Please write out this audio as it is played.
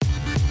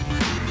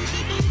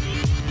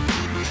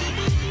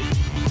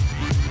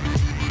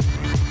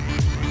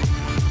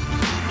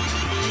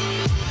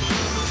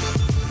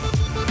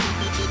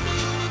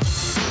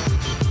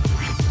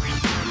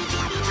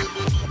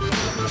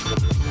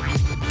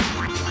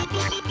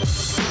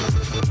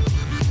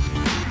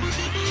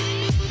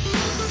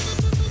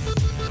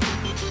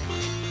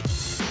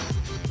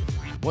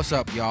What's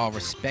up, y'all?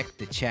 Respect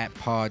the Chat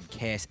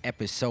Podcast,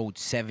 episode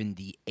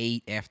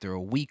 78. After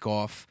a week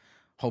off,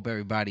 hope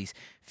everybody's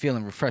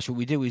feeling refreshed. What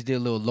we did was did a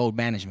little load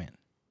management.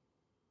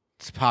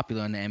 It's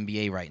popular in the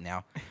NBA right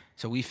now.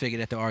 So we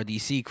figured at the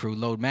RDC crew,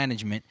 load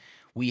management,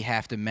 we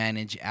have to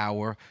manage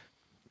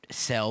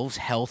ourselves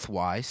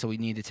health-wise. So we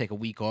need to take a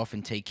week off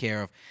and take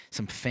care of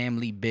some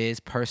family biz,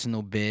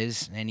 personal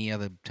biz, any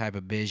other type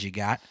of biz you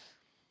got.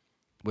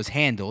 Was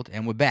handled,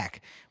 and we're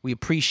back. We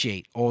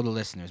appreciate all the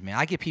listeners, man.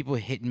 I get people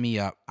hitting me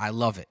up. I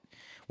love it.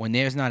 When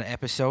there's not an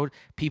episode,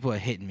 people are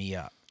hitting me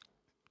up.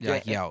 They're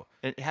like, yo.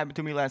 It happened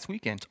to me last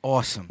weekend. It's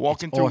awesome.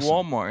 Walking through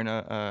Walmart,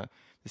 and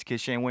this kid,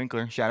 Shane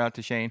Winkler, shout out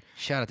to Shane.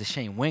 Shout out to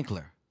Shane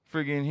Winkler.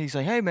 Friggin', he's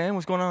like, hey, man,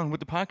 what's going on with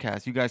the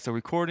podcast? You guys still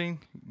recording?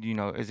 You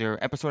know, is there an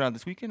episode out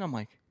this weekend? I'm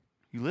like,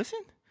 you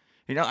listen?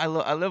 You know, I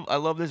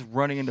love this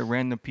running into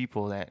random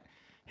people that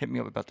hit me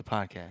up about the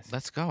podcast.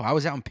 Let's go. I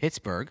was out in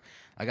Pittsburgh.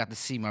 I got to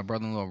see my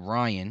brother-in-law,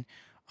 Ryan.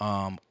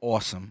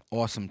 Awesome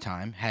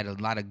time. Had a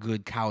lot of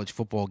good college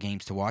football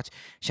games to watch.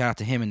 Shout out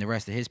to him and the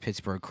rest of his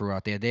Pittsburgh crew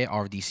out there. They're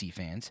RDC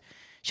fans.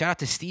 Shout out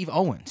to Steve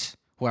Owens,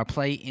 who I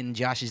play in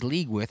Josh's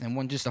league with, and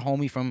one just a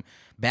homie from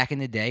back in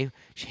the day.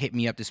 She hit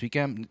me up this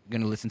weekend. I'm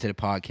going to listen to the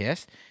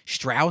podcast.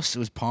 Strauss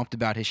was pumped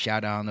about his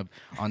shout-out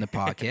on the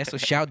podcast, so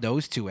shout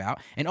those two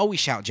out. And always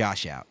shout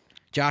Josh out.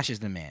 Josh is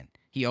the man.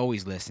 He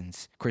always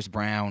listens. Chris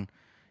Brown.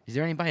 Is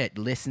there anybody that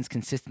listens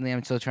consistently?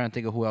 I'm still trying to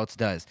think of who else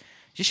does.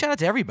 Just shout out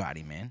to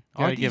everybody, man.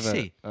 Gotta RDC.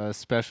 give a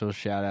special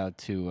shout out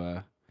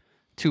to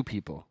two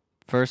people.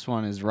 First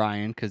one is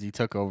Ryan, because he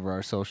took over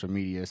our social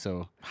media.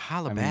 So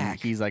Holla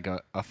back. He's like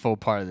a full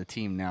part of the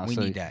team now. We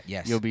so need that,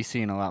 yes. You'll be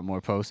seeing a lot more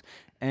posts.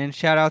 And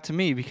shout out to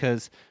me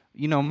because,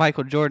 you know,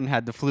 Michael Jordan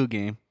had the flu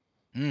game.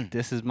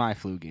 This is my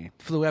flu game.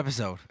 Flu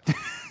episode.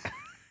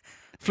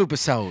 Flu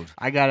episode.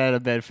 I got out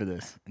of bed for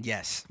this.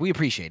 Yes, we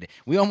appreciate it.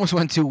 We almost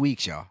went 2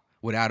 weeks, y'all,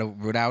 without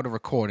a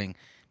recording.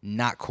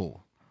 Not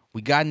cool.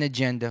 We got an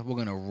agenda. We're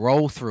gonna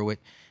roll through it.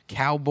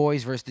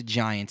 Cowboys versus the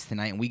Giants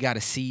tonight, and we got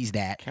to seize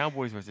that.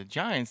 Cowboys versus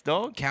Giants,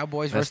 dog.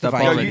 Cowboys That's versus the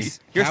the Vikings.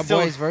 You're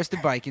Cowboys still- versus the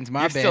Vikings.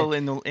 My You're bad. still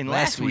in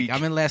last week.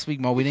 I'm in last week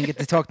mode. We didn't get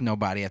to talk to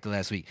nobody after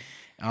last week.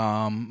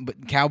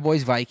 But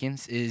Cowboys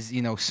Vikings is,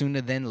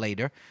 sooner than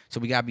later. So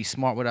we gotta be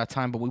smart with our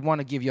time. But we want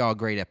to give y'all a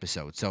great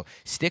episode. So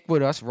stick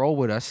with us, roll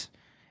with us,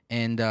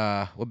 and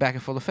we're back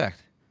in full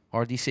effect.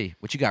 RDC,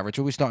 what you got, Rich?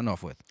 What we starting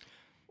off with?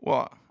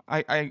 Well,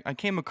 I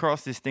came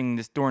across this thing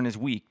during this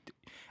week.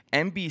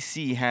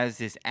 NBC has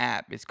this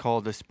app. It's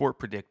called the Sport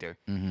Predictor.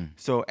 Mm-hmm.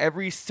 So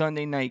every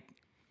Sunday night,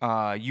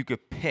 you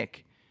could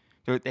pick.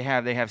 They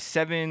have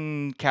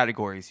 7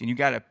 categories, and you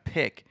got to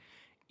pick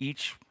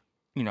each,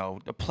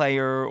 the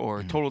player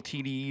or total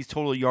TDs,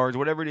 total yards,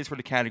 whatever it is for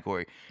the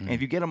category. And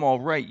if you get them all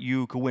right,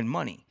 you could win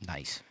money.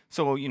 Nice.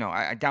 So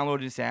I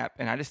downloaded this app,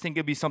 and I just think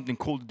it'd be something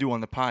cool to do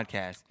on the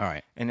podcast. All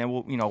right. And then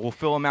we'll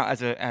fill them out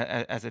as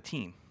a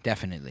team.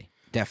 Definitely.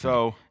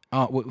 So.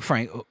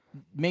 Frank,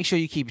 make sure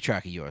you keep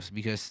track of yours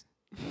because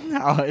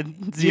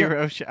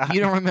Zero shot.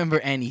 you don't remember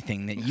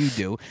anything that you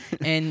do,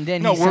 and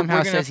then No, he we're somehow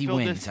gonna says he fill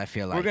wins. this- I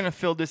feel like We're gonna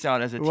fill this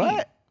out as a team.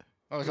 What?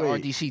 Oh, it's an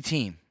Wait. RDC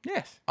team.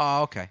 Yes.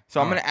 Oh, okay.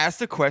 So I'm All gonna ask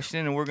the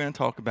question, and we're gonna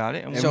talk about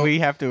it. And And So- we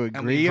have to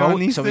And we agree vote, on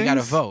these so things? we got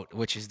to vote,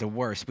 which is the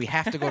worst. We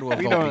have to go to a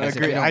We vote. don't because if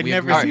we agree. don't, I've we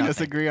never agree seen on us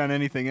nothing. agree on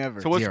anything ever.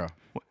 So what's- Zero.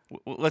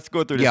 let's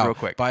go through this Yo, real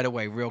quick. by the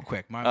way, real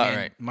quick, All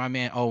right. my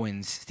man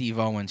Owens, Steve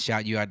Owens,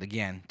 shout you out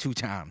again 2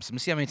 times. Let me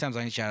see how many times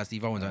I can shout out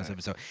Steve Owens on this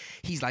episode.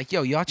 He's like,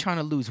 yo, y'all trying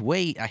to lose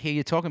weight. I hear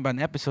you talking about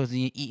in episodes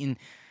and you're eating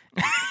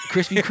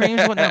Krispy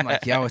Kremes. One, I'm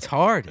like, yo, it's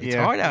hard. It's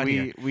hard out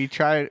here.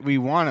 We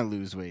want to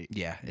lose weight.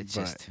 Yeah, it's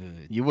but just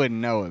you wouldn't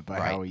know it by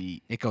right. how we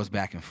eat. It goes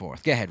back and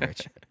forth. Go ahead,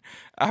 Rich.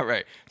 All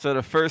right. So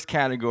the first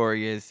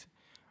category is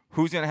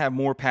who's gonna have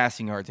more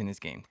passing yards in this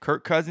game,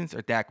 Kirk Cousins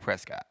or Dak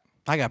Prescott?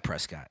 I got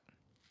Prescott.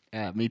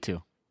 Yeah, me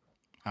too.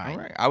 All right. All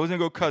right. I was gonna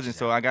go Cousins,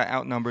 so I got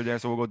outnumbered there.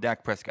 So we'll go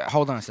Dak Prescott.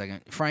 Hold on a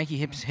second. Frankie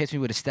hits me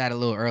with a stat a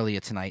little earlier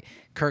tonight.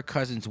 Kirk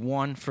Cousins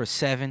 1 for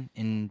 7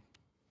 in.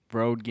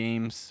 Road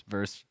games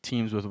versus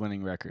teams with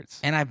winning records.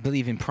 And I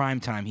believe in prime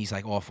time, he's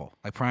like awful.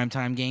 Like prime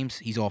time games,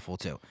 he's awful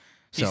too.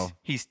 So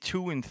He's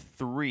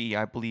 2-3,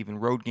 I believe,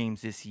 in road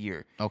games this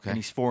year. Okay. And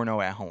he's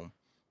 4-0 at home.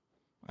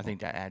 I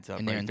think that adds up.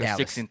 and they're right? in They're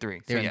Dallas.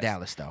 6-3. They're So in yes.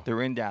 Dallas though.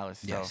 They're in Dallas.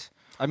 So. Yes.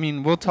 I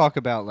mean, we'll talk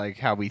about like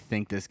how we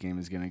think this game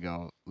is going to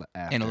go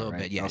after, In a little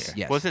right? bit, yes.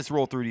 Okay. Well, let's just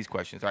roll through these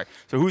questions. All right.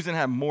 So who's gonna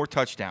have more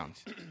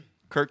touchdowns,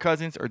 Kirk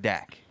Cousins or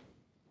Dak?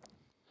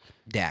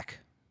 Dak.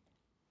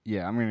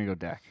 Yeah, I'm going to go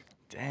Dak.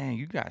 Dang,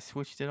 you guys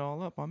switched it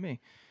all up on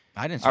me.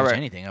 I didn't All switch right.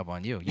 anything up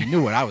on you. You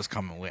knew what I was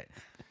coming with.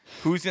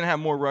 Who's gonna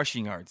have more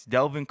rushing yards,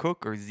 Delvin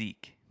Cook or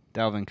Zeke?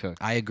 Dalvin Cook.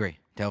 I agree.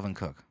 Delvin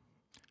Cook.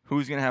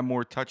 Who's gonna have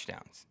more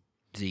touchdowns?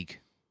 Zeke.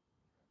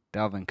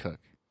 Dalvin Cook.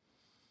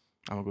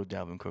 I'm gonna go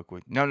Delvin Cook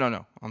with.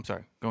 No. I'm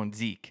sorry, going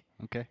Zeke.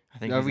 Okay. I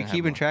think Are he's we gonna have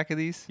keeping more. track of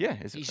these? Yeah,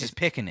 He's just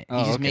picking it. Oh,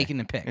 He's just okay. making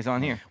the pick. it's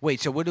on here. Wait,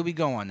 so where do we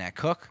go on that?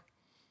 Cook?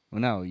 Well,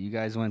 no, you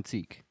guys went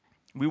Zeke.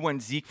 We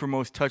went Zeke for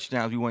most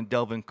touchdowns. We went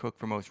Delvin Cook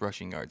for most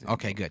rushing yards.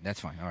 Okay, good.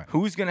 That's fine. All right.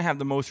 Who's gonna have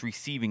the most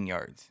receiving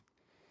yards?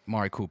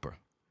 Mari Cooper.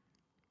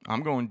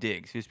 I'm going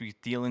Diggs. Just because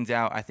Thielen's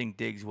out, I think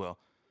Diggs will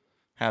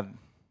have.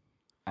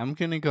 I'm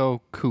gonna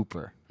go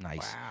Cooper.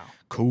 Nice. Wow.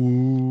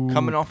 Cool.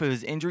 Coming off of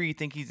his injury, you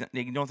don't think that's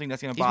going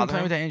to He's been bother playing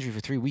him? with that injury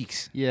for 3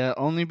 weeks. Yeah,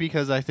 only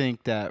because I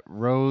think that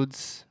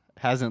Rhodes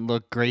hasn't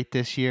looked great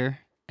this year,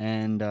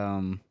 and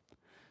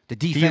The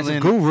defensive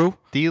Thielen- guru.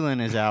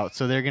 Thielen is out,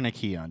 so they're gonna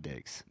key on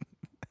Diggs.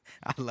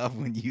 I love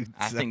when you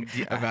I say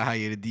think about how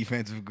you're the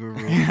defensive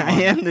guru.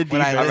 I am the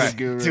When I defensive listen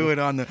guru. to it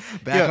on the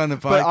Yeah, on the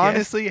podcast. But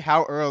honestly,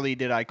 how early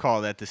did I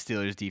call that the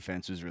Steelers'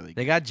 defense was really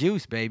They good? got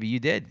juice, baby. You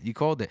did. You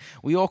called it.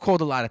 We all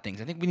called a lot of things.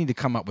 I think we need to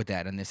come up with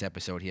that in this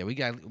episode here.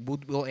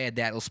 We'll add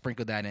that. We'll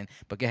sprinkle that in.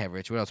 But go ahead,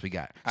 Rich. What else we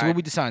got? So All what right.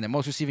 we decided?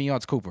 Most receiving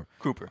yards, Cooper.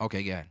 Cooper.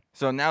 Okay, go ahead.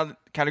 So now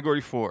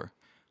category 4,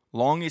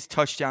 longest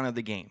touchdown of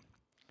the game.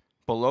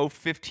 Below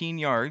 15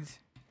 yards,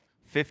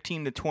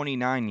 15 to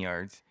 29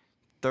 yards,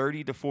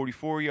 30 to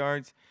 44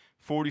 yards,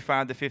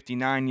 45 to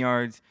 59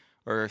 yards,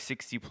 or a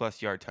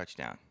 60-plus yard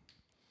touchdown.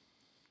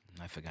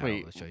 I forgot all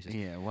Wait, those choices.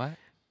 yeah, what?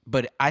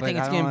 But I But think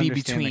it's I going to don't be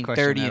understand the between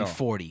question 30 at and all.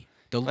 40.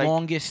 The Like,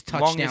 longest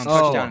touchdown.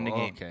 touchdown in the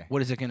game. Okay.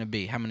 What is it going to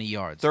be? How many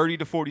yards? 30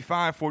 to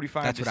 45,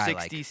 45 That's to what I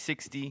 60, like.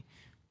 60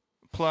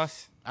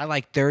 plus. I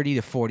like 30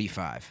 to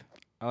 45.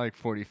 I like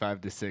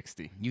 45 to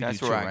 60. You That's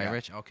do too, where I right, got.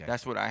 Rich? Okay.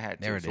 That's what I had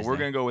too. There it so is we're then.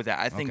 going to go with that.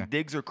 I think Okay.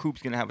 Diggs or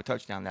Coop's going to have a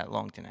touchdown that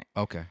long tonight.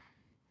 Okay.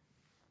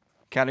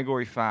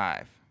 Category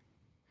 5,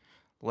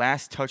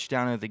 last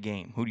touchdown of the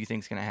game. Who do you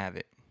think's going to have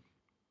it?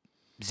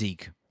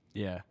 Zeke.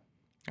 Yeah.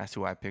 That's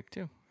who I picked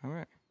too. All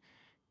right.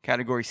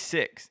 Category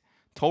 6,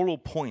 total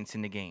points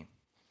in the game.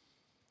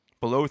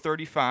 Below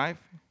 35,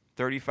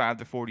 35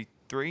 to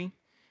 43,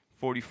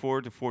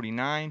 44 to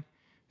 49,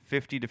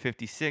 50 to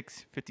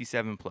 56,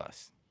 57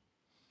 plus.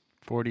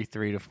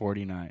 43 to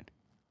 49.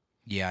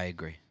 Yeah, I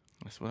agree.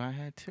 That's what I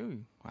had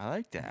too. I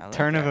like that. I like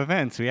Turn that. of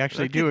events. We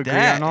actually Look do at agree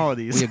that. on all of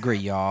these. We agree,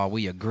 y'all.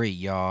 We agree,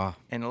 y'all.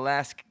 And the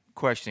last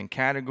question,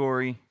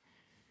 category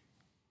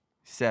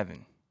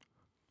 7,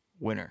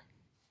 winner.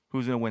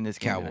 Who's going to win this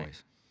game tonight?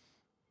 Cowboys.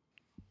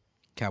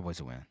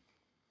 Cowboys will win.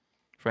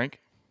 Frank?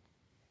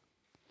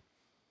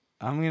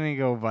 I'm going to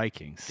go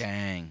Vikings.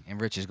 Dang. And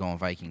Rich is going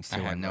Vikings, I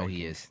too. I had know he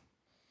Vikings. is.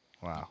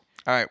 Wow.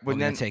 All right, We're well,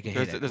 gonna then take a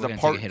there's, hit. there's We're a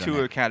gonna take a part hit on 2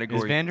 that. of category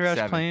Is Van Der Esch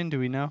 7. playing? Do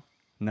we know?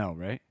 No,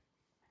 right?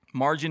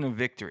 Margin of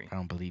victory. I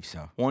don't believe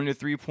so. 1 to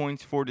 3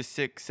 points, 4 to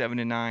 6, 7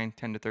 to 9,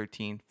 10 to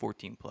 13,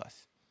 14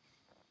 plus.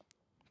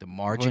 The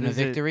margin of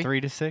victory?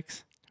 3 to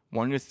 6?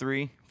 1 to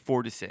 3,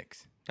 4 to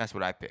 6. That's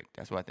what I picked.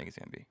 That's what I think it's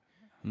gonna be.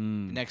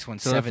 The next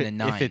one's So 7 if, and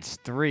 9. if it's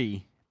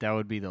 3, that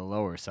would be the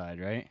lower side,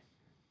 right?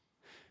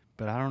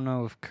 But I don't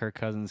know if Kirk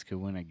Cousins could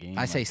win a game.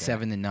 I say like that.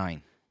 7 and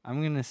 9.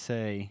 I'm going to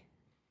say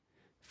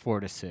 4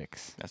 to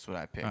 6. That's what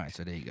I picked. All right,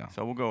 so there you go.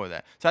 So we'll go with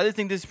that. So I just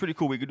think this is pretty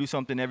cool. We could do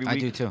something every I week.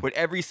 do too. With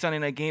every Sunday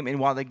night game, and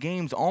while the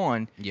game's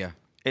on, Yeah.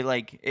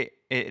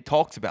 it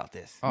talks about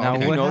this. Oh, Now,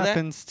 okay. what know that?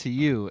 happens to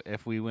you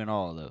if we win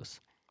all of those?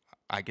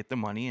 I get the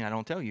money, and I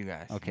don't tell you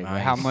guys. Okay,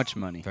 but how Nice. much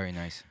money? Very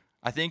nice.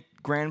 I think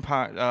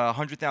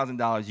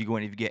 $100,000 you go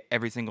in if you get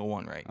every single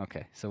one right.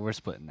 Okay, so we're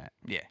splitting that.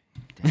 Yeah.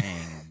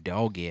 Dang,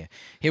 dog, yeah.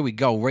 Here we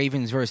go.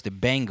 Ravens versus the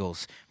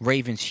Bengals.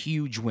 Ravens,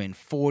 huge win,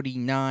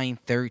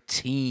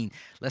 49-13.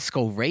 Let's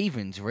go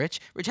Ravens, Rich.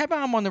 Rich, how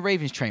about I'm on the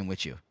Ravens train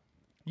with you?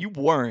 You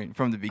weren't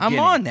from the beginning.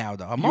 I'm on now,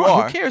 though. I'm You on.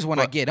 are, Who cares when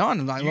I but get on?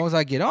 As long as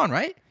I get on,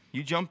 right?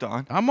 You jumped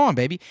on. I'm on,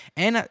 baby.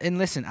 And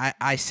listen,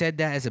 I said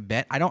that as a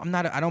bet. I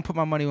don't put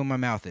my money where my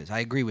mouth is. I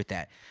agree with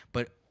that.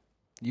 But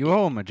You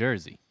owe him a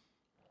jersey.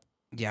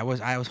 yeah,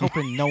 I was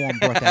hoping no one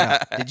brought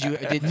that up.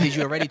 Did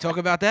you already talk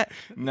about that?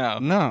 No.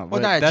 No,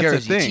 but not a that's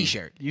jersey, the thing.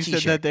 T-shirt. You said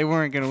T-shirt. that they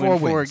weren't going to 4 win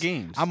 4 wins.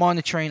 games. I'm on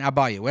the train. I'll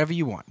buy you whatever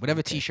you want.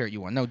 Whatever T-shirt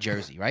you want. No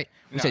jersey, right?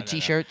 We No, said no, no.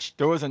 T-shirts.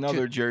 There was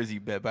another jersey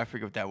bet, but I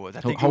forget what that was.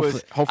 I think hopefully- it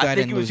was. hopefully I I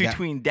think didn't it was lose that.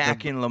 between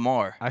Dak and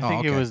Lamar. I Oh,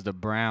 think it okay. was the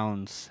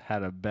Browns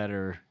had a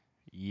better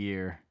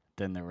year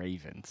than the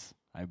Ravens.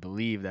 I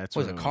believe that's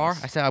Was what it a it car?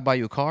 was. I said I'll buy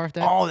you a car if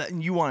that. Oh,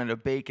 you wanted a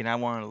bacon. I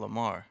wanted a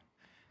Lamar.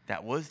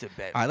 That was the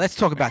bet. All right, let's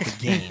talk about the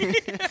game.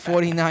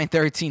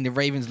 49-13, the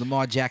Ravens,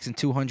 Lamar Jackson,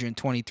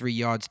 223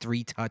 yards,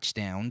 3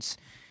 touchdowns.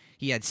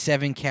 He had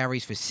 7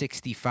 carries for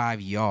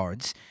 65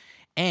 yards.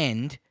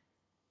 And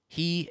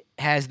he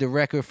has the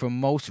record for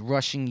most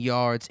rushing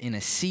yards in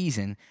a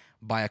season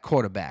by a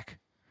quarterback.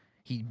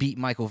 He beat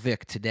Michael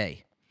Vick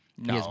today.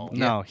 He has- No. yeah.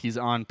 No, he's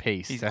on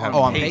pace. He's to on have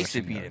on more pace to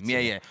rushing beat him. yards. Yeah,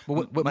 yeah.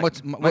 But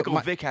what's- Michael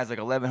what- Vick has like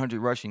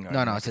 1,100 rushing yards. No,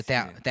 in no, like it's a a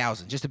season.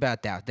 1,000, just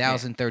about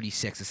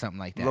 1,036 or something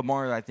like that.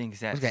 Lamar, I think,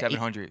 is at What's that,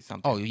 700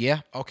 something. Oh,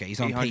 yeah? Okay, he's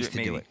on 800 pace to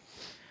do maybe. it.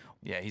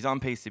 Yeah, he's on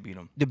pace to beat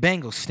him. The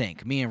Bengals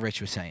stink. Me and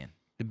Rich were saying.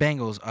 The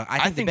Bengals, I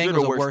think the think they're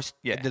Bengals the are worst-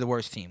 yeah. They're the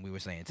worst team, we were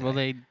saying today.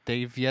 Well,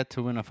 they've yet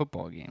to win a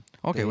football game.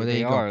 Okay, well, there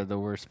they you go. are the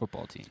worst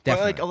football team. But like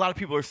Definitely. a lot of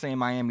people are saying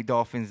Miami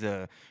Dolphins,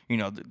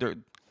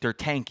 they're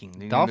tanking.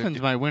 You know, Dolphins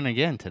they're- might win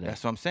again today.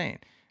 That's what I'm saying.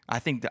 I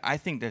think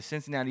the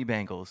Cincinnati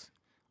Bengals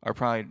are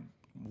probably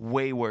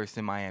way worse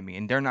than Miami,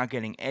 and they're not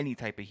getting any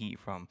type of heat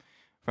from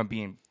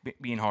being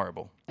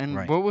horrible. And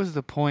Right. what was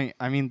the point?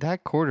 I mean,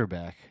 that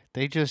quarterback,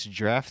 they just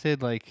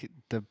drafted like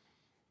the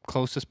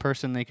closest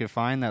person they could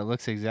find that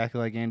looks exactly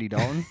like Andy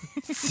Dalton.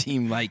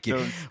 Seemed like it.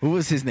 So- Who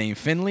was his name?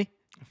 Finley?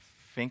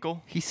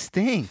 Finkel? He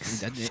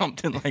stinks.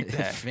 Something like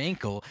that.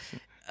 Finkel.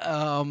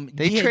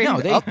 They yeah, traded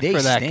no, they, up they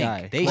for that stink.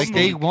 guy. They Like stink.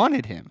 they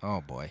wanted him.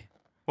 Oh boy,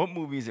 What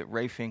movie is it?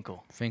 Ray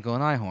Finkel. Finkel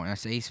and Einhorn.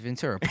 That's Ace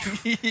Ventura.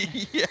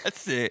 Yeah,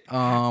 that's it.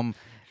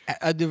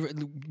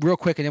 Real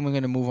quick, and then we're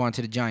gonna move on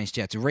to the Giants,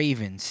 Jets,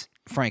 Ravens.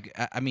 Frank,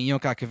 I mean, you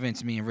don't got to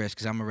convince me and Rich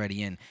because I'm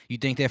already in. You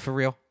think they're for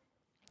real?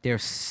 They're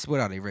what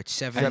are they,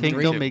 Rich? I think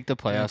 7-3. they'll make the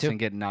playoffs 7-2? and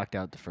get knocked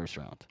out the first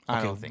round. I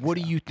Okay, don't think what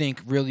so. do you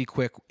think, really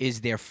quick,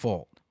 is their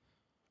fault?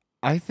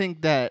 I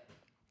think that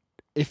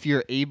if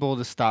you're able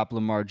to stop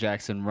Lamar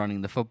Jackson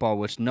running the football,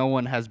 which no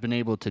one has been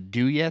able to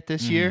do yet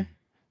this year,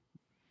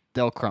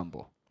 they'll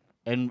crumble.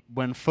 And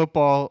when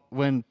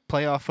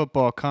playoff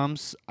football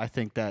comes, I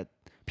think that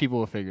people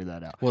will figure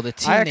that out. Well, the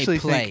team they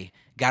play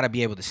got to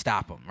be able to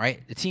stop them,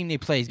 right? The team they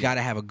play's got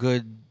to have a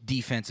good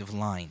defensive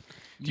line.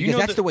 Because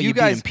that's the way you beat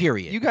them,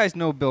 period. You guys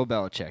know Bill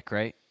Belichick,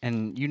 right?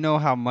 And you know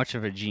how much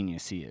of a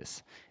genius he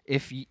is.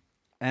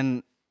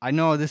 And I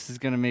know this is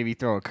going to maybe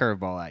throw a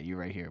curveball at you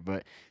right here,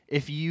 but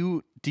do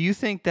you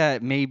think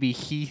that maybe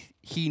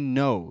he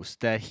knows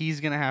that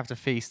he's going to have to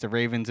face the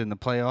Ravens in the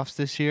playoffs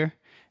this year,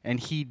 and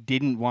he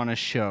didn't want to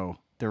show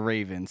the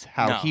Ravens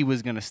how he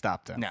was going to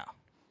stop them? No.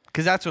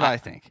 Because that's what I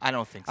think. I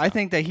don't think so. I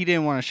think that he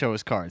didn't want to show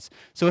his cards.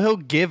 So he'll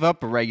give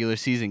up a regular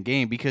season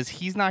game because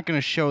he's not going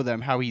to show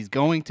them how he's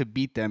going to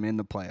beat them in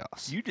the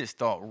playoffs. You just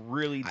thought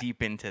really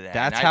deep into that.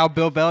 That's how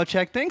Bill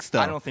Belichick thinks, though.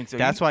 I don't think so.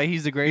 That's why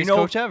he's the greatest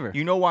coach ever.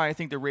 You know why I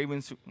think the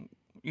Ravens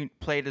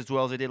played as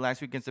well as they did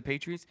last week against the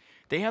Patriots?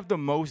 They have the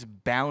most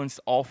balanced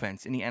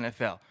offense in the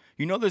NFL.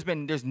 You know there's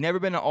never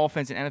been an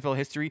offense in NFL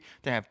history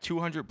to have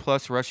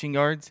 200-plus rushing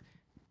yards.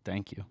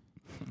 Thank you.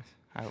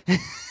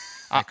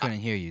 I couldn't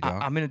hear you,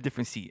 dog. I'm in a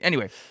different seat.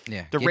 Anyway,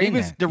 Yeah, the get in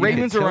Ravens there. the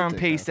Ravens are on tilted,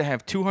 pace though. to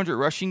have 200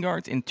 rushing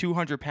yards and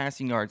 200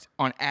 passing yards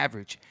on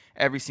average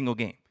every single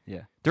game.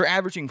 Yeah. They're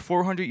averaging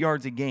 400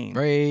 yards a game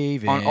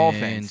Ravens. on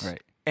offense.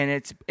 Right. And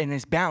it's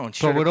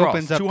balanced But straight what across.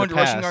 opens up 200 the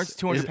rushing pass yards,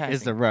 200 passing.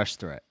 is the rush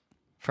threat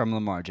from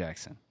Lamar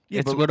Jackson. Yeah,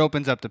 It's but- what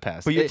opens up the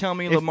pass. but you're telling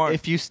me if, Lamar-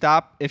 if you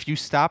stop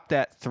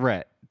that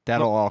threat,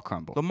 that'll all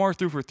crumble. Lamar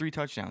threw for 3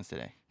 touchdowns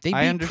today. They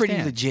I beat pretty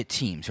understand. legit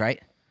teams,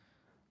 right?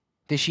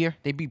 This year,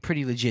 they beat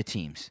pretty legit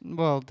teams.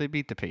 Well, they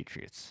beat the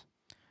Patriots.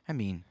 I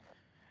mean,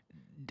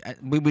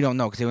 we don't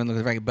know because they wouldn't look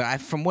at the record. But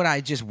from what I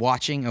just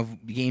watching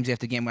of games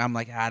after game, I'm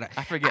like, I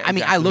forget I mean,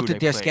 exactly I looked who at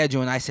they their played.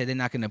 schedule and I said they're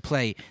not going to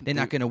play. They're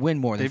not going to win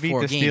more They than beat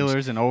 4 the games.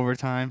 Steelers in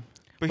overtime.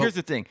 But here's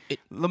the thing.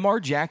 Lamar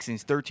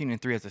Jackson's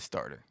 13-3 as a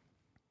starter.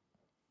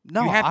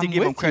 No, You have to I'm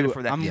give him with credit you.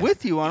 for that. I'm Yeah.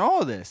 with you on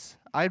all this.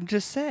 I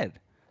just said,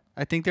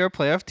 I think they're a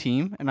playoff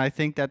team, and I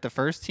think that the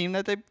first team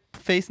that they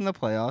face in the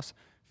playoffs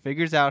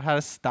figures out how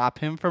to stop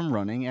him from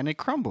running, and it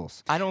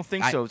crumbles. I don't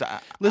think so.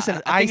 Listen,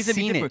 I I think it's gonna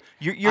be seen it.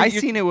 different. I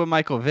seen it with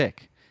Michael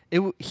Vick.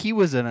 He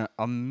was an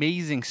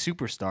amazing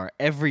superstar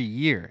every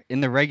year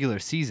in the regular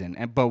season,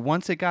 but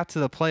once it got to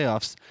the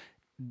playoffs,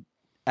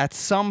 at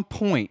some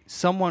point,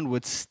 someone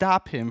would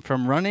stop him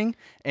from running,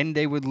 and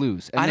they would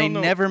lose. And I they don't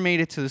know- never made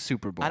it to the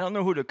Super Bowl. I don't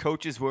know who the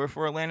coaches were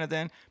for Atlanta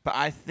then, but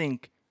I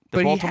think the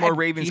But Baltimore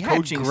Ravens he had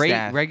coaching great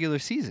staff. regular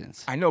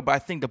seasons. I know, but I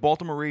think the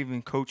Baltimore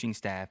Ravens coaching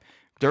staff,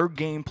 their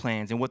game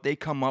plans and what they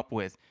come up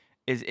with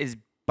is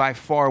by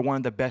far one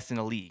of the best in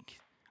the league.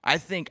 I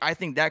think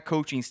that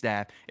coaching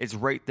staff is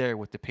right there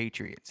with the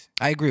Patriots.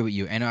 I agree with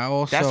you, and I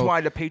also That's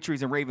why the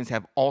Patriots and Ravens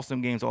have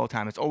awesome games all the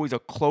time. It's always a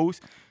close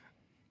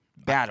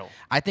battle.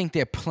 I think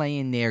they're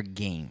playing their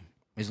game.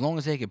 As long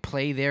as they could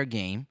play their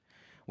game,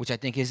 which I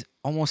think is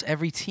almost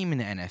every team in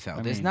the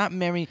NFL. There's not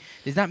many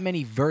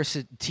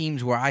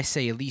teams where I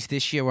say, at least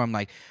this year, where I'm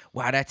like,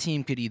 wow, that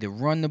team could either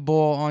run the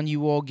ball on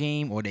you all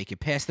game, or they could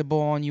pass the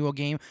ball on you all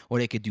game, or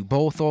they could do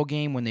both all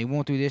game. When they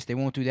won't do this, they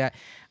won't do that.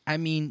 I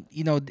mean,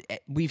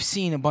 we've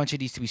seen a bunch of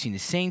these. We've seen the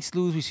Saints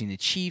lose. We've seen the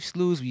Chiefs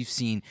lose. We've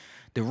seen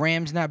the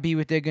Rams not be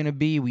what they're going to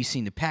be. We've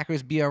seen the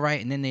Packers be all right,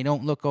 and then they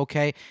don't look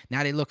okay.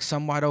 Now they look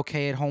somewhat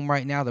okay at home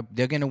right now.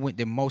 They're going to win.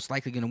 They're most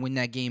likely going to win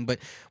that game, but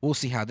we'll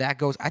see how that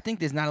goes. I think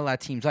there's not a lot of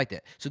teams like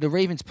that. So the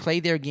Ravens play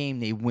their game,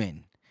 they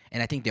win,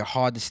 and I think they're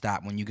hard to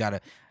stop when you got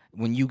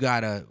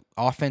a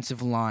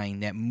offensive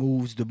line that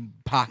moves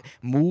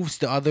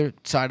the other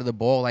side of the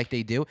ball like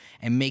they do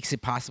and makes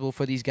it possible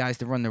for these guys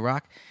to run the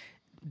rock.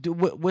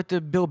 With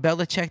the Bill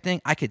Belichick thing,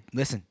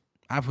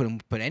 I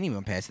wouldn't put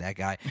anyone past that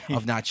guy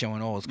of not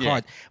showing all his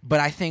cards.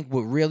 But I think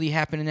what really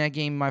happened in that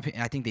game, in my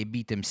opinion, I think they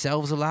beat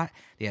themselves a lot.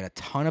 They had a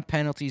ton of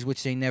penalties,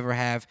 which they never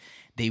have.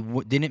 They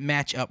didn't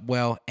match up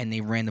well, and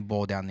they ran the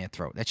ball down their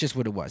throat. That's just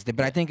what it was.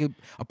 But I think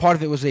a part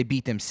of it was they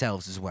beat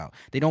themselves as well.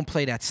 They don't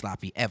play that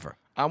sloppy ever.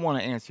 I want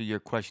to answer your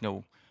question,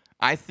 though.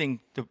 I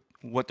think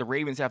what the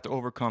Ravens have to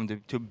overcome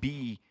to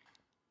be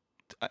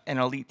an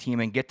elite team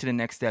and get to the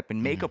next step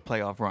and make a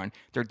playoff run,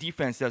 their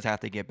defense does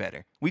have to get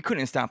better. We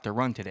couldn't stop the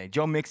run today.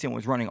 Joe Mixon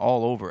was running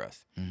all over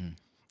us.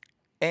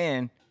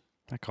 And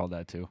I call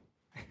that too.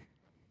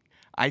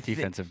 I think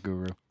Defensive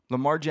guru.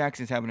 Lamar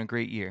Jackson's having a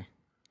great year,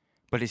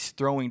 but his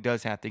throwing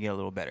does have to get a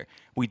little better.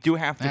 We do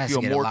have to It has to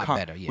feel get a more lot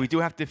better, yeah. We do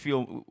have to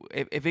feel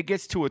if it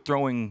gets to a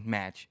throwing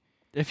match.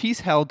 If he's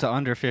held to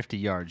under 50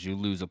 yards, you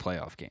lose a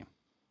playoff game.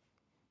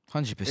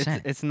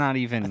 100%. It's not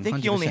even. I think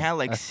he only 100%. had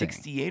like a thing.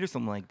 68 or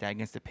something like that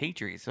against the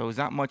Patriots, so it's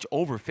not much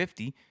over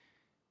 50.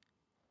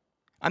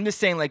 I'm just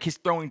saying, like, his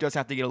throwing does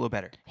have to get a little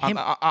better. I'm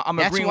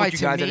That's agreeing why with you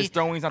to guys that me, his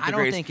throwing's not the I don't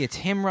greatest. think it's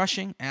him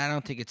rushing, and I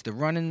don't think it's the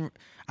running.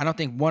 I don't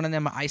think one of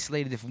them are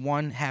isolated. If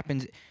one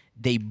happens,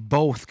 they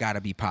both got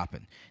to be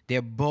popping.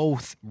 They're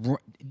both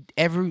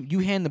you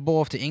hand the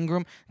ball off to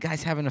Ingram,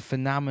 guy's having a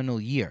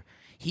phenomenal year.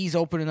 He's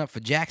opening up for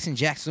Jackson.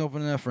 Jackson's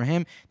opening up for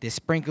him. They're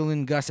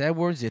sprinkling Gus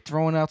Edwards. They're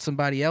throwing out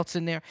somebody else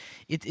in there.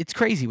 It's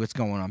crazy what's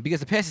going on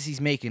because the passes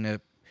he's making are.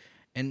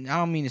 And I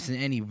don't mean this in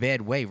any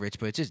bad way, Rich,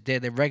 but it's just they're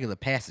regular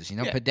passes, Yeah,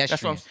 that's what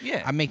pedestrian.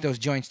 yeah. I make those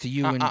joints to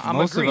you, and I'm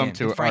Most of them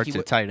agreeing. are Frankie to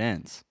would- tight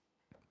ends.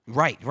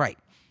 right.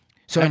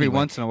 So Every anyway,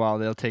 once in a while,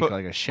 they'll take But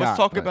like a shot. let's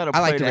talk but- about a I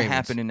play like the that Ravens.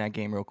 happened in that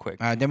game real quick.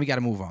 then we got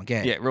to move on. Go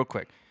ahead. Yeah, real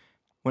quick.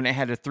 When they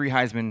had the 3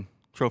 Heisman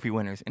Trophy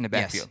winners in the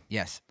backfield.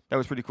 Yes. That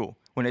was pretty cool.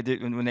 When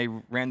they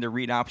ran the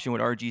read option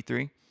with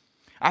RG3.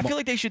 I feel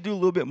like they should do a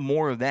little bit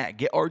more of that.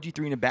 Get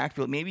RG3 in the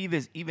backfield. Maybe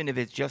even if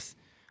it's just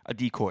a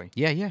decoy.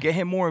 Yeah. Get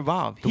him more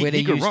involved. The way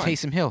they could used run.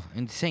 Taysom Hill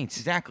in the Saints.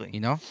 Exactly. You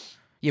know?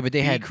 Yeah, but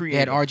they had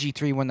creative.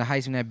 RG3 won the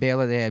Heisman at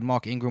Baylor. They had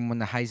Mark Ingram won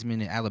the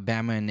Heisman at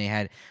Alabama, and they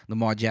had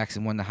Lamar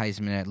Jackson won the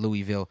Heisman at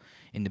Louisville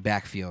in the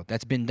backfield.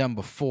 That's been done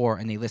before,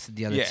 and they listed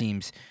the other Yeah.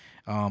 teams.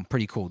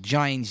 Pretty cool.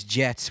 Giants,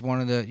 Jets, one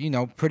of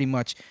the pretty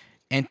much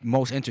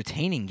most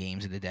entertaining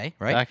games of the day,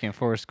 right? back and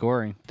forth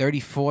scoring.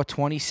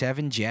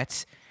 34-27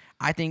 Jets.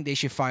 I think they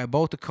should fire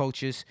both the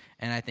coaches,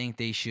 and I think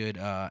they should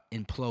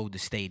implode the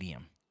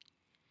stadium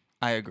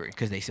I agree.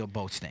 because they still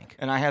both stink.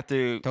 And I have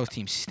to Those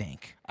teams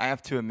stink.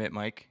 admit,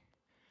 Mike,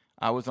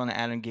 I was on the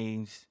Adam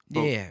Gaines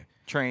boat Yeah,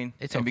 train.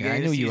 it's in the okay. I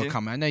beginning knew of the you were season.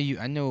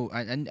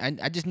 coming.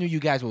 I just knew you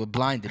guys were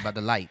blinded by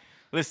the light.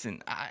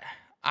 Listen,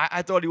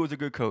 I thought he was a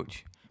good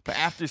coach, but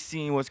after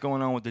seeing what's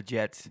going on with the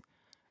Jets,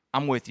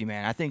 I'm with you,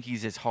 man. I think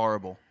he's just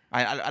horrible.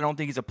 I don't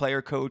think he's a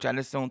player coach. I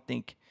just don't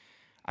think.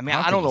 I mean, I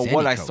don't I don't think know he's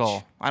what any I coach.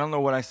 saw. I don't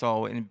know what I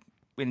saw in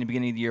the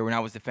beginning of the year when I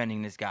was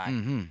defending this guy.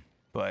 Mm-hmm.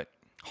 But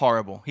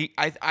horrible.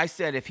 I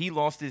said if he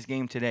lost this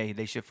game today,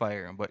 they should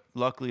fire him. But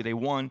luckily they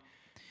won.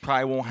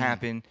 Probably won't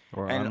happen.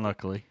 Or And-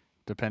 unluckily,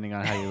 depending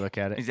on how you look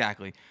at it.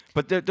 Exactly.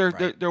 But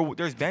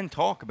there's been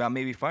talk about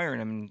maybe firing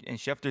him, and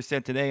Schefter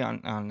said today on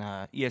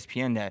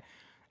ESPN that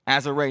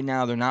as of right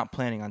now they're not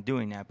planning on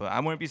doing that. But I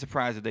wouldn't be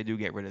surprised if they do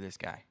get rid of this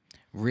guy.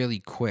 Really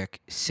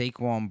quick,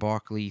 Saquon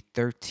Barkley,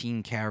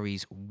 13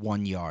 carries,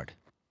 1 yard.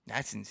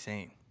 That's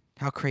insane.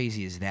 How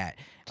crazy is that?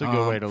 It's a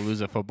good way to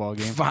lose a football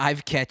game.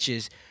 5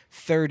 catches,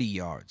 30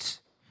 yards.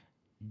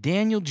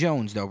 Daniel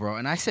Jones, though, bro,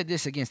 and I said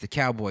this against the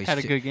Cowboys. Had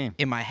a too, good game.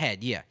 in my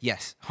head. Yeah,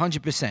 yes,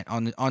 100%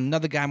 on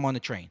another guy I'm on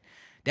the train.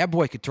 That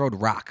boy could throw the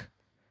rock.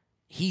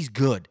 He's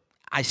good.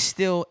 I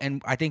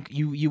think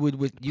you would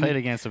with you. Played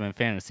against him in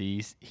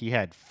fantasy. He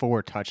had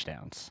 4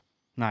 touchdowns.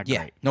 Not Yeah,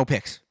 great. no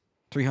picks.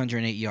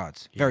 308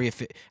 yards. Very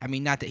efficient. I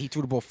mean, not that he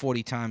threw the ball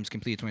 40 times,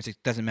 completed 26.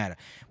 Doesn't matter.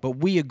 But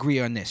we agree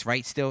on this,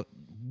 right?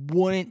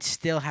 Wouldn't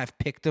still have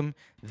picked him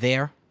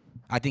there.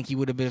 I think he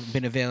would have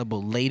been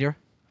available later.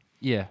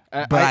 Yeah.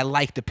 But I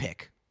like the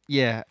pick.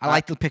 Yeah. I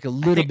like the pick a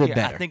little bit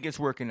better. I think it's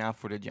working out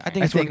for the Giants. I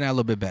think it's working out a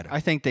little bit better. I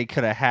think they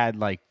could have had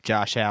like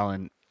Josh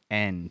Allen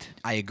and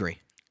I agree.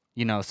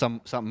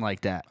 something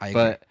like that. I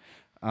agree. But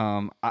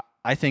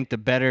I think the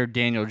better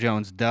Daniel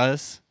Jones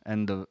does,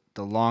 and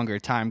the longer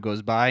time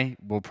goes by,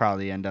 we'll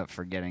probably end up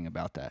forgetting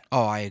about that.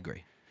 Oh, I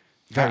agree.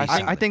 Very I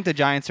solid. think the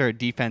Giants are a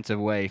defensive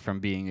way from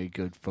being a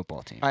good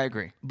football team. I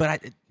agree.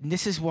 But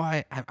this is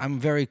why I'm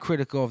very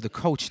critical of the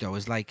coach, though.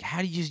 Is like,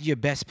 how do you use your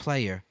best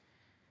player,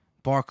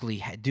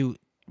 Barkley, do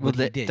what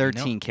he did?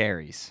 13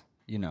 carries.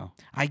 It's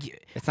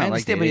It's not not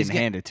like they understand, but he's didn't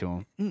hand it to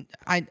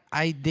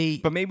him.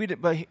 But maybe,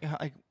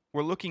 like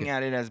we're looking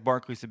at it as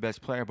Barkley's the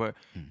best player. But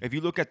if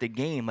you look at the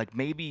game, like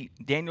maybe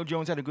Daniel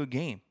Jones had a good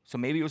game, so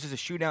maybe it was just a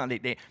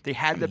shootout. They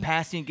had the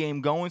passing game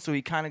going, so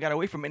he kind of got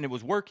away from it, and it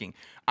was working.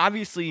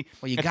 Obviously,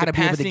 Well, you if got to the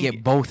be able to passing-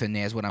 get both in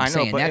there. Is what I'm I know,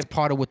 saying. but That's if-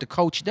 part of what the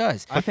coach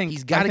does. I think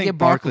he's got to I think get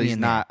Barkley Barkley's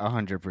in there. not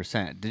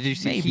 100%. Did you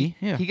see? Maybe,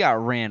 yeah. He got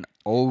ran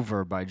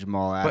over by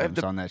Jamal But if Adams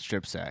the- on that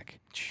strip sack.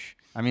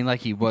 I mean, like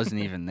he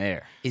wasn't even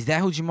there. Is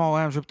that who Jamal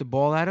Adams ripped the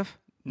ball out of?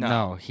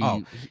 No.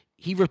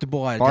 He ripped the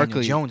ball out of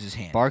Barkley Daniel Jones's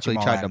hand. Barkley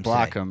Jamal tried Adams to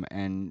block today. him,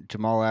 and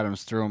Jamal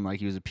Adams threw him like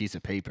he was a piece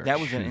of paper. That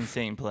was an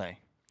insane play.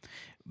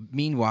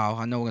 Meanwhile,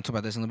 I know we're going to talk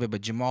about this in a little bit,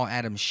 but Jamal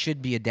Adams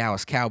should be a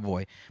Dallas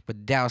Cowboy, but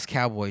the Dallas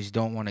Cowboys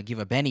don't want to give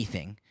up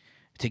anything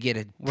to get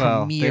a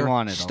Well, they premier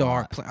wanted a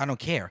star lot. player. I don't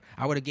care.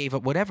 I would have gave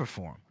up whatever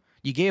for him.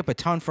 You gave up a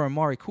ton for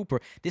Amari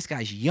Cooper. This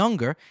guy's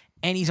younger,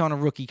 and he's on a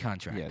rookie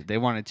contract. Yeah, they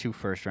wanted 2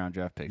 first-round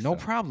draft picks. No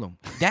though. problem.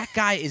 That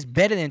guy is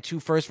better than 2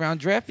 first-round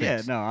draft Yeah,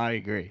 picks. no, I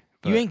agree.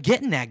 You But- ain't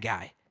getting that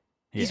guy.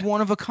 He's Yeah.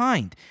 one of a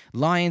kind.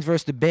 Lions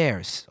versus the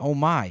Bears. Oh,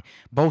 my.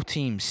 Both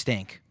teams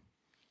stink.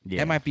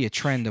 Yeah. That might be a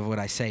trend of what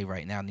I say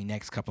right now in the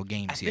next couple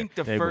games I here. think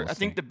the They will I think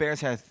stink. the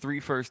Bears had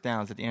 3 first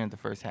downs at the end of the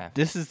first half.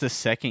 This is the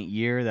second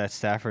year that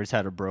Stafford's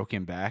had a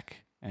broken back,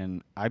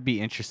 and I'd be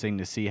interesting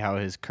to see how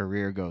his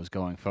career goes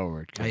going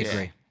forward. 'cause I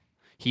agree.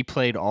 He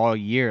played all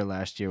year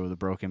last year with a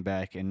broken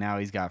back, and now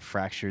he's got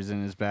fractures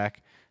in his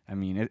back. I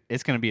mean,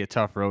 it's going to be a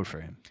tough road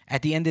for him.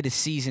 At the end of the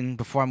season,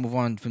 before I move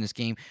on from this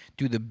game,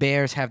 do the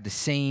Bears have the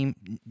same?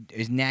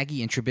 Is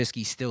Nagy and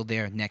Trubisky still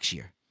there next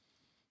year?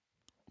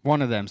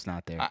 One of them's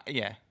not there.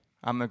 Yeah,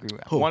 I'm agree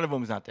with that. Who? One of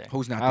them's not there.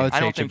 Who's not I there? would I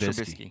don't say think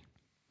Trubisky. Trubisky.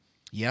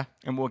 Yeah.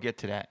 And we'll get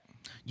to that.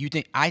 You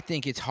think? I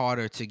think it's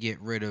harder to get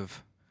rid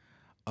of.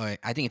 I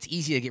think it's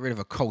easier to get rid of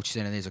a coach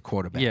than it is a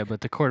quarterback. Yeah,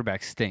 but the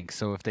quarterback stinks.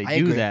 So if they I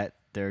do agree. that,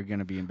 they're going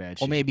to be in bad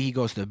shape. Or maybe he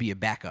goes to be a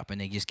backup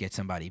and they just get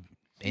somebody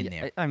in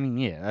there. I mean,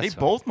 yeah, that's They fine.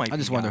 both might I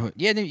just be wonder gone. who.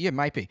 Yeah, it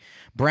might be.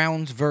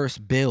 Browns versus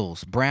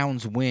Bills.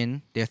 Browns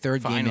win their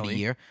third game of the Finally.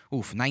 year.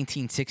 Oof,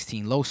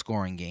 19-16, low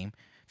scoring game.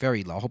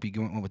 Very low. Hope you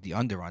went with the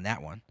under on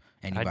that one.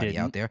 Anybody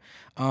out there?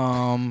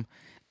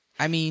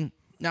 I mean,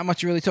 not much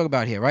to really talk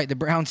about here, right? The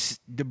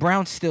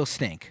Browns still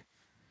stink.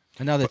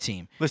 Another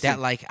team listen, that,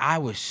 like, I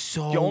was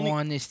so the only-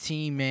 on this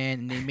team, man,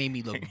 and they made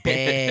me look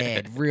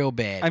bad, real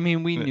bad. I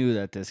mean, we knew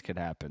that this could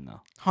happen,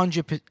 though.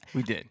 100%.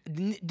 We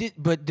did.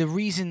 But the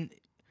reason,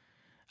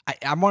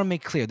 I want to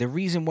make clear, the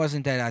reason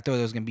wasn't that I thought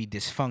there was going to be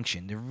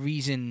dysfunction. The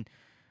reason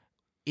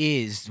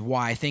is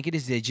why I think it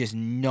is there's just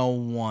no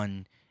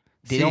one.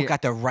 They See, don't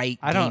got the right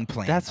I game don't.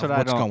 plan That's of what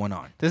what's I don't. going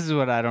on. This is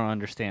what I don't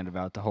understand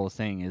about the whole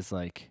thing. Is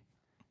like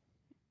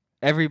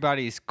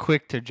everybody's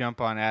quick to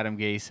jump on Adam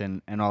Gase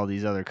and all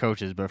these other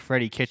coaches, but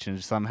Freddie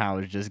Kitchens somehow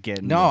is just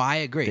getting No, I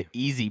agree. the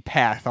easy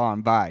path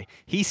on by.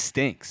 He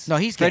stinks. No,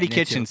 he's Freddie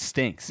getting it, too. Kitchens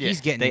stinks. He's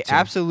getting They it, too.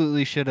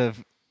 absolutely should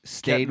have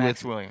stayed Get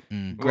Max with.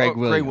 Williams. Greg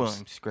Greg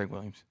Williams. Greg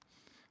Williams.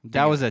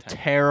 That was a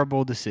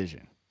terrible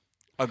decision.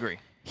 Agree.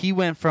 He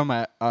went from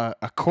a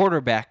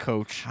quarterback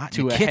coach Hot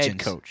to a Kitchens. head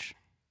coach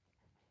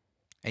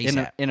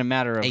ASAP. in a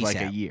matter of like a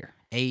ASAP. year.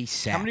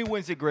 ASAP. How many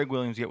wins did Greg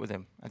Williams get with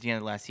him at the end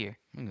of last year?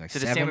 Like Is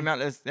it the same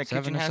amount that seven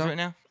Kitchen or has so? right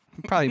now?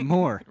 Probably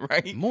more.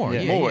 Right? More,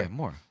 Yeah. yeah,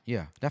 more.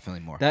 Yeah,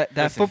 definitely more. That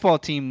Listen. football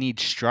team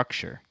needs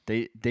structure.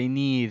 They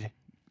need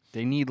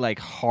like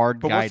hard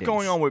But guidance. what's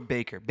going on with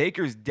Baker?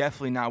 Baker's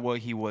definitely not what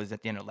he was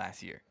at the end of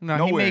last year. No,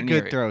 Nowhere he made near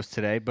good it. throws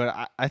today,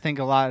 but I think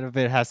a lot of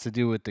it has to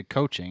do with the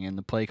coaching and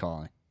the play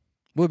calling.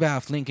 What about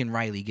if Lincoln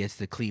Riley gets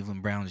the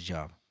Cleveland Browns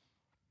job?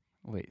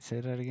 Wait,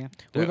 say that again.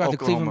 What about the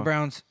Cleveland Oklahoma.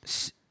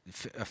 Browns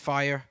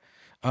fire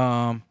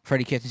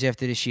Freddie Kitchens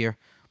after this year,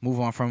 move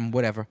on from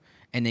whatever,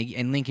 and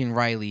Lincoln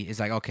Riley is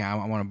like, okay, I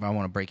want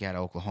to break out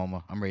of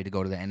Oklahoma. I'm ready to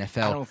go to the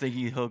NFL. I don't think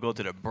he'll go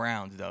to the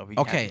Browns though. if he has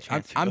a Okay,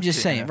 chance to I'm go just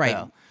to the saying, right?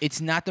 NFL.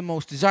 It's not the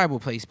most desirable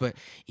place, but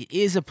it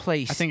is a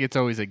place. I think it's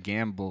always a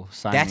gamble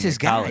signing that's his a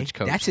guy. college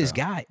coach. That's his though.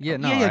 guy. Yeah,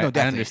 no, yeah, I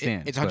definitely.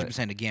 understand. It's but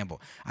 100% a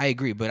gamble. I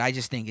agree, but I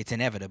just think it's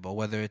inevitable.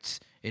 Whether it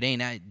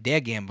ain't they're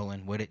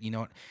gambling with it. You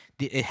know,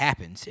 it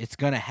happens. It's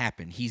gonna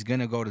happen. He's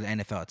gonna go to the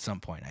NFL at some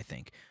point, I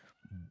think.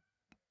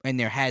 And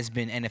there has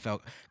been NFL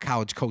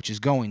college coaches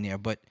going there,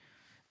 but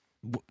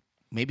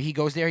maybe he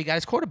goes there. He got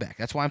his quarterback.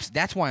 That's why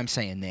I'm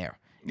saying there.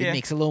 It Yeah,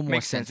 makes a little more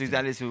makes sense. sense. to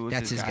That me. is who was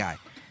That's his guy.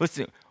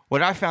 Listen,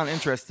 what I found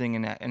interesting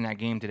in that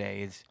game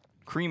today is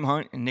Kareem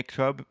Hunt and Nick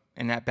Chubb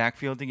in that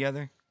backfield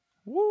together.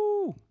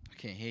 Woo! I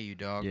can't hear you,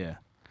 dog. Yeah,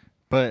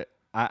 but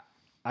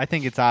I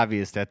think it's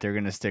obvious that they're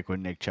going to stick with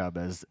Nick Chubb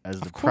as the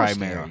Of course they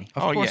primary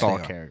are. Of Oh, course yeah. ball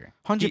they are. carrier.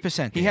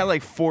 100%. He had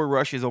like 4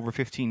 rushes over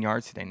 15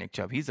 yards today, Nick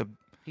Chubb. He's a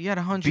He had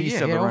 100. beast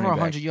Yeah, of he a had over running back.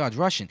 100 yards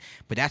rushing.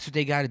 But that's what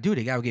they got to do.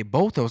 They got to get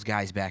both those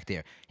guys back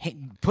there. Hey,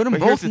 put them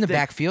But here's both in the the thing.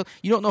 backfield.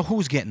 You don't know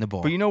who's getting the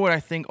ball. But you know what I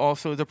think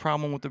also is a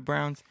problem with the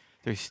Browns?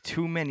 There's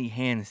too many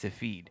hands to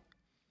feed.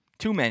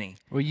 Too many.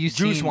 Well, you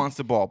Juice seen, wants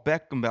the ball.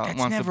 Beckham That's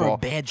wants never the a ball.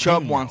 bad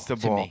Chubb thing, wants though,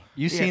 the to ball. me.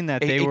 You Yeah, seen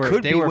that it- they it were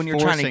could they be were when you're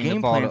trying to forcing the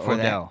game ball plan to for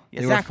that. Odell. They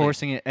were Exactly.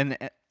 forcing it, and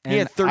He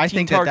had I 13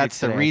 think that targets that's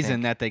the today, I reason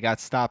think. that they got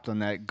stopped on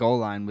that goal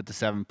line with the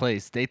 7th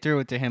place. They threw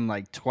it to him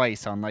like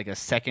twice on like a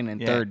second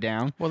and Yeah. third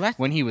down Well, that's-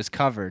 when he was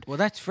covered. Well,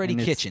 that's Freddie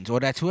And it's- Kitchens, or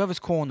that's whoever's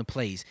calling the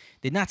plays.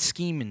 They're not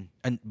scheming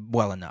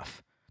well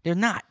enough. They're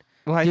not.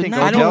 Well, I They're think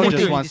not doing Odell what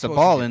just they're wants the supposed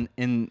ball to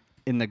do.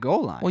 in the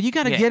goal line. Well, you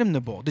got to Yeah. get him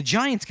the ball. The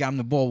Giants got him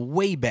the ball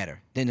way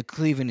better than the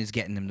Cleveland is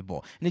getting him the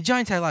ball. And the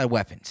Giants had a lot of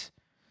weapons.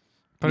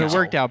 but it No.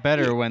 worked out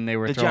better Yeah, when they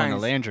were the throwing to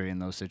Giants- Landry in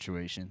those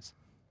situations.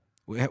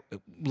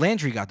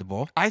 Landry got the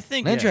ball. I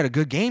think Landry had a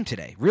good game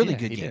today. Really Yeah,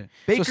 good he game. did. So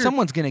Baker-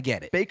 someone's going to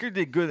get it. Baker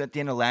did good at the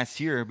end of last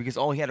year because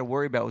all he had to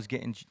worry about was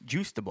getting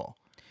Juice the ball.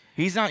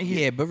 He's not. He's,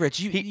 Yeah, but Rich,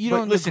 you but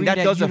don't listen, agree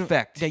that does you don't-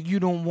 affect. that you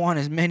don't want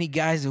as many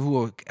guys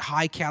who are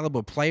high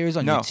caliber players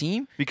on no, your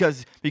team.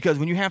 because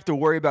when you have to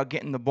worry about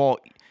getting the ball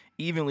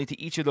evenly to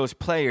each of those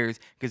players,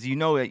 because you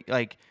know that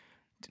like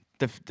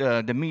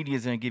the media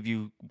is gonna give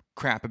you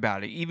crap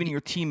about it. Even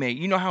your teammate,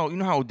 you know how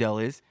Odell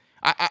is.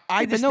 I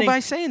But just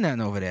nobody's think saying that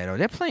over there though.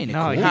 They're playing it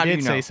No, cool. he How do did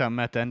you say know?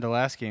 something at the end of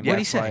last game. What'd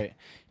he That's say? why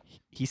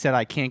he said,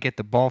 "I can't get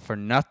the ball for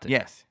nothing."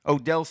 yes,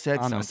 Odell said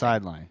on something. the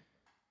sideline.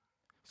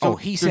 So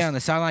he there's- said on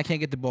the sideline, I can't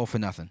get the ball for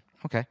nothing.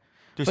 Okay.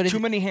 There's But if- too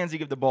many hands to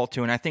give the ball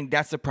to, and I think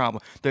that's the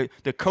problem.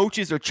 The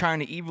coaches are trying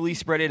to evenly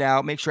spread it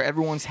out, make sure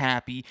everyone's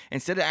happy,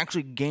 instead of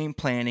actually game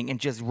planning and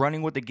just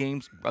running with a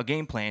game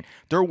plan.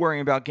 They're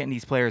worrying about getting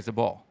these players the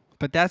ball.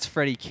 But that's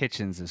Freddie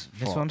Kitchens' fault.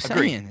 That's what I'm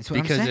Agreed. saying. That's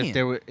what because I'm saying. if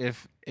there were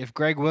if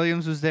Greg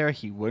Williams was there,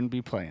 he wouldn't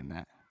be playing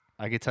that.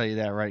 I could tell you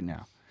that right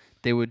now.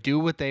 They would do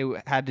what they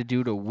had to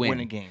do to win. Win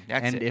a game.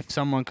 That's and it. if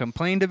someone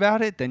complained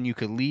about it, then you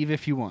could leave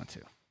if you want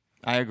to.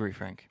 I agree,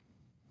 Frank.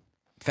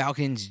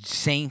 Falcons,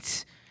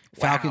 Saints.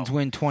 Wow. Falcons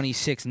win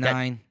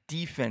 26-9.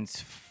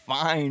 Defense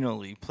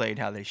finally played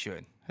how they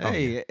should.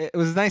 Hey, it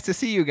was nice to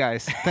see you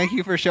guys. Thank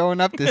you for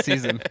showing up this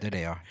season. There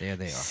they are. There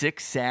they are.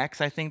 6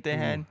 sacks, I think they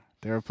had.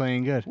 They were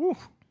playing good.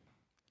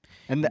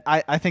 And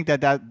I think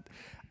that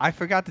I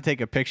forgot to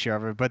take a picture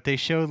of it, but they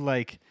showed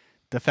like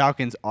the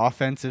Falcons'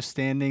 offensive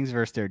standings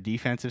versus their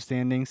defensive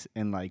standings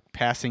in like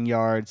passing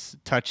yards,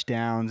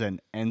 touchdowns,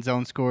 and end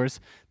zone scores.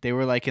 They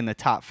were like in the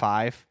top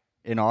 5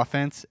 in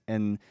offense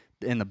and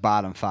in the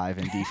bottom 5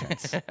 in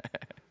defense.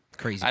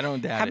 Crazy. I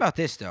don't doubt How it. about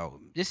this though?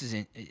 This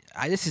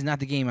is not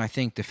the game I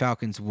think the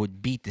Falcons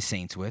would beat the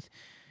Saints with.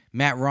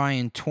 Matt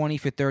Ryan, 20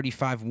 for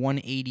 35,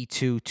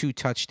 182, 2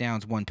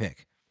 touchdowns, 1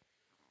 pick.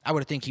 I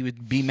would think he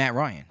would be Matt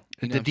Ryan.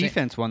 You know The what I'm saying?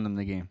 defense won them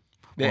the game.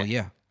 Well,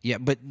 yeah,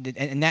 but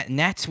and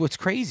that's what's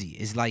crazy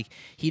is like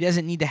he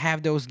doesn't need to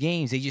have those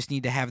games. They just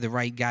need to have the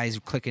right guys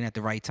clicking at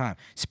the right time.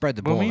 Spread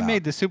the ball When we out.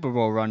 made the Super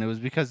Bowl run, it was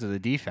because of the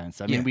defense.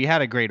 I mean, Yeah. we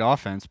had a great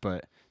offense,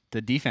 but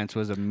the defense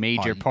was a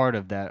major yeah. part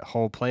of that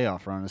whole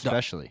playoff run,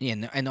 especially.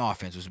 Yeah, and the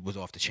offense was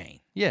off the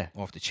chain. Yeah.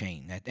 Off the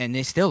chain, and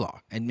they still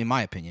are, and in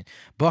my opinion.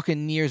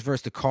 Buccaneers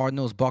versus the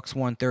Cardinals. Bucks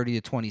won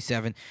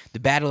 30-27. The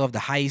battle of the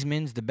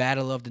Heismans, the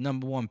battle of the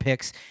number 1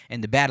 picks,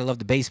 and the battle of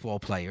the baseball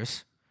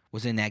players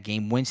was in that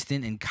game.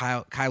 Winston and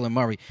Kyler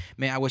Murray.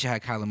 Man, I wish I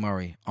had Kyler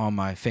Murray on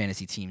my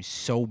fantasy team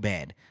so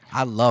bad.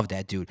 I love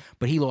that dude,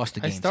 but he lost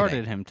the I game started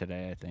today. him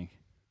today, I think.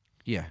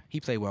 Yeah, he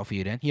played well for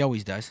you then. He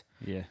always does.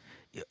 Yeah.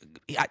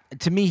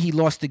 To me, he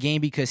lost the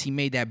game because he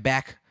made that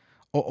back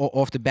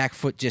off the back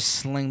foot, just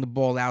sling the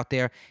ball out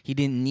there. He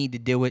didn't need to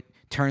do it.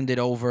 Turned it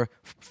over,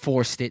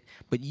 forced it.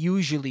 But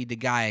usually the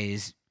guy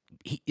is,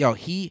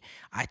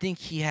 I think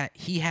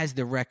he has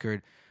the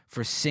record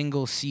for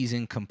single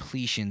season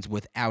completions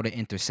without an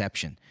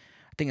interception.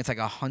 I think it's like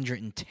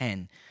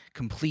 110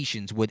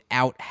 completions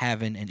without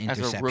having an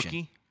interception. As a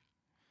rookie?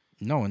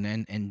 No,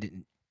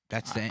 and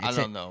that's the. I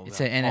don't know.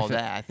 It's an all NFL.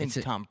 that. I think it's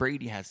a- Tom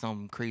Brady has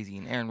something crazy,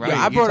 and Aaron Yeah, Rodgers.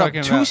 I you brought up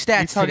talking 2 about-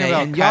 stats you talking today,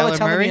 about and y'all are Kyler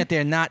telling me Murray? that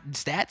they're not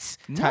stats.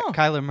 No.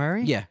 Kyler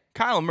Murray? Yeah.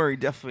 Kyler Murray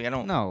definitely. I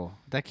don't. No,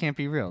 that can't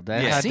be real.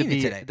 That Yeah. had to Seen it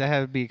be today. that had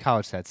to be a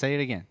college stat. Say it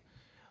again.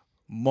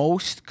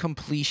 Most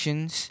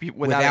completions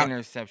Without an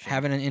interception.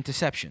 having an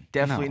interception.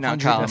 Definitely No, not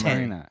Kyler 110.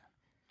 Murray. Not.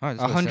 Oh, that's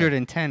what it said.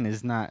 110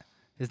 is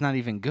not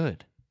even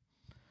good.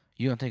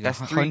 You don't think That's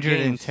a hun- 3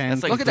 games. 110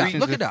 That's like Look it up. three-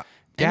 Look it up.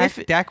 And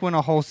if Dak went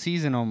a whole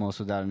season almost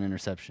without an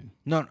interception.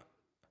 no,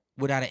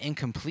 without an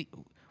incomplete.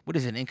 What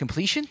is it?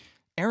 Incompletion?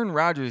 Aaron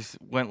Rodgers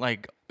went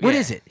like. What yeah.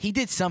 is it? He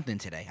did something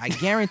today. I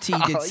guarantee he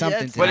did Oh, yeah,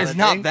 something it's today. But it's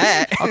not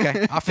that.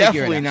 Okay, I'll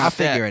figure Definitely it out. not I'll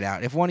figure that. it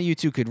out. If one of you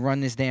two could run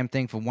this damn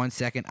thing for 1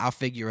 second, I'll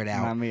figure it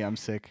out. Not me. I'm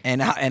sick.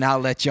 and I'll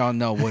let y'all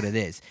know what it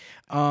is.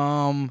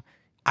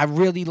 I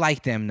really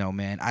like them though,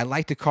 man. I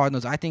like the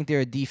Cardinals. I think they're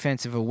a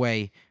defensive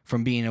away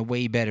from being a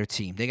way better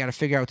team. They got to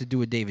figure out what to do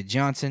with David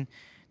Johnson.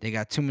 They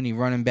got too many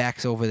running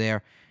backs over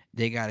there.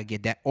 They got to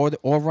get that or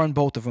run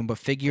both of them, but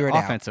figure it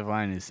out. Offensive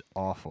line is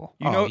awful.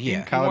 You know, yeah.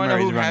 you Kyler wanna know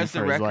Murray's who running has the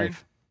for his record?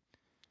 life.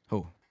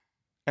 Who?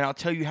 And I'll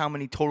tell you how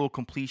many total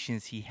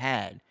completions he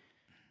had.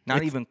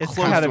 Not even It's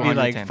close got to to be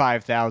like 110.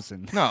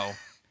 5,000. No,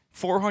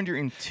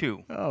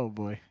 402 Oh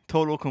boy.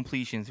 total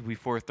completions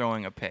before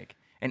throwing a pick.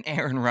 And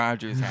Aaron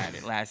Rodgers had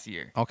it last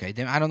year. Okay,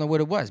 then I don't know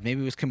what it was. Maybe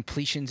it was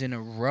completions in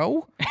a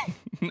row.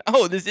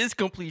 No, this is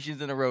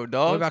completions in a row, What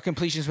dog. about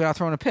completions without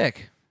throwing a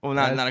pick? Well,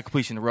 not a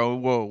completion in a row.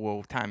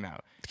 Whoa, timeout.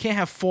 You can't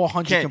have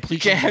 400 You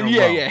completions can't have, in a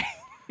row. yeah.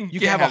 You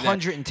can't can have that.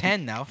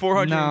 110 now.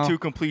 402 No.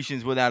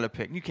 completions without a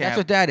pick. You can't. That's have,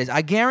 what that is.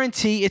 I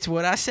guarantee it's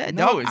what I said.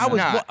 No, it's I was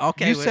not.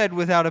 Okay, You well, said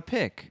without a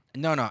pick.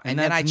 no, and and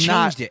then I that's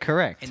not changed it.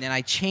 correct. And then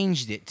I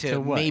changed it to To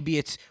what? maybe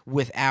it's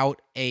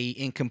without a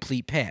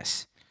incomplete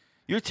pass.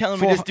 You're telling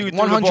me this dude threw the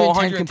 110 ball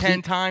 110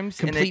 complete- times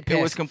and complete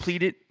it was pass.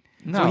 completed?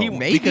 No, he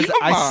maybe. because Come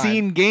I've on.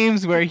 seen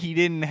games where he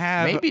didn't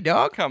have Maybe,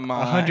 dog. Come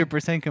on.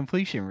 100%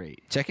 completion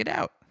rate. Check it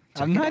out.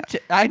 Check I'm it not.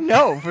 out. I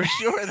know for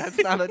sure that's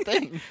not a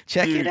thing.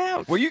 Check Dude, it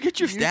out. Where you get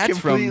your You stats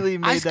from? completely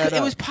made that It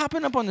up. was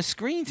popping up on the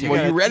screen today.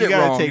 Well, you read it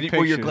gotta wrong. take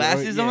Were your pictures.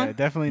 glasses yeah, on?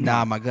 Definitely Nah,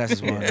 not. my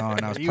glasses weren't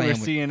on. I was You playing weren't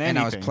with, seeing and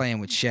I was anything. playing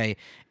with Shay.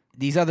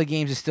 These other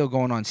games are still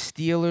going on.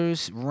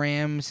 Steelers,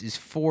 Rams is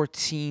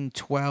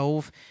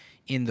 14-12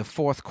 in the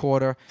fourth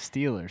quarter.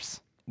 Steelers.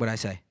 What'd I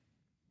say?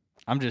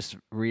 I'm just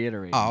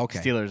reiterating. Oh, okay.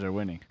 Steelers are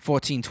winning.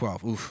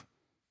 14-12. Oof.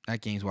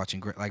 That game's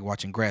like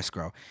watching grass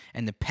grow.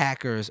 And the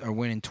Packers are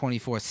winning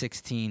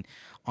 24-16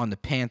 on the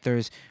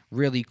Panthers.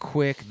 Really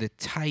quick, the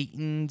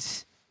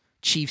Titans,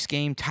 Chiefs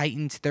game,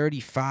 Titans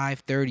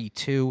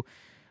 35-32.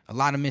 A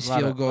lot of missed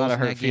field goals A lot of in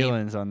hurt that game.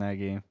 feelings on that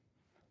game.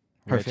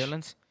 Hurt Rich.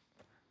 feelings?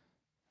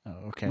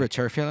 Oh, okay. Rich,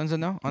 hurt feelings or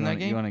no on that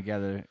game? You want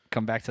to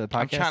come back to the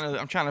I'm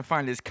podcast? trying to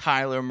find this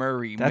Kyler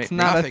Murray. That's mi-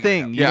 not I'll a figure it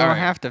out. thing. Yeah, You don't alright.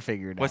 have to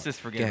figure it Let's out. just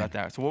forget Go about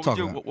ahead. that. So what Talk was,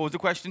 your, about it. what was the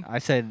question? I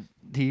said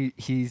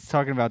he's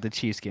talking about the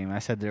Chiefs game. I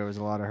said there was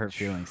a lot of hurt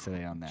feelings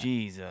today on that.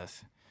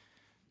 Jesus.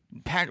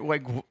 I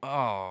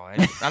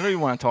don't even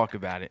want to talk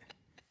about it.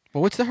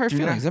 Well, what's the hurt Do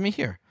not- feelings? Let me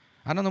hear.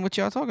 I don't know what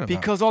y'all talking about.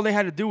 Because all they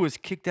had to do was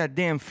kick that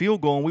damn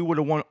field goal, and we would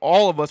have won.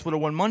 All of us would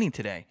have won money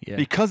today. Yeah.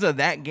 Because of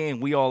that game,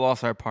 we all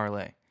lost our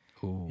parlay.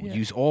 Ooh, Yeah.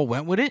 you all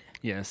went with it?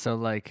 Yeah, so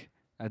like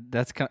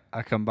that's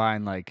a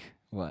combined like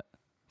what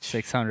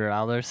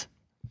 $600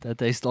 that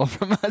they stole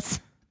from us.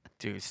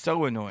 Dude,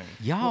 so annoying.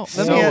 Y'all Let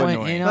So me, all annoying.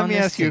 went in let on me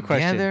this ask you a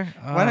question. together?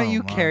 Why don't Oh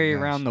you my carry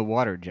gosh. around the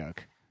water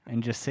jug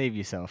and just save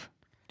yourself?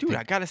 Dude,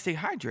 I gotta stay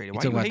hydrated. You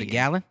Why talking you about the hating?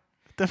 gallon?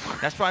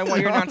 That's probably why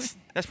you're not.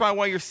 That's probably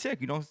why you're sick.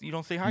 You don't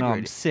stay hydrated. No,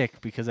 I'm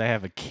sick because I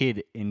have a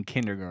kid in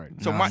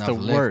kindergarten. So Not my- enough the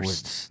liquids.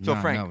 worst. So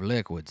Not Frank, enough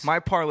liquids. My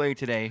parlay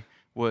today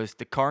was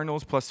the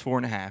Cardinals plus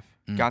 4.5.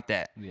 Got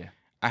that. Yeah.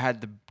 I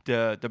had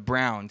the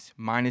Browns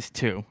minus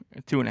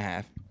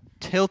 2.5.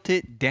 Tilt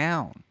it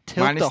down.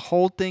 Tilt Minus- the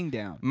whole thing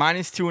down.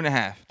 Minus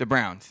 2.5. The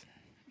Browns.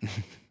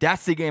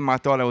 That's the game I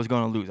thought I was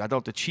going to lose. I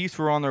thought the Chiefs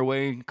were on their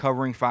way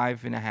covering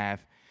 5.5, and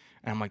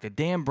I'm like, the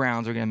damn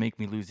Browns are going to make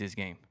me lose this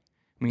game.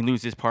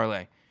 Lose this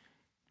parlay.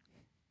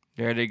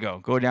 There they go.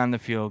 Go down the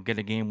field, get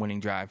a game-winning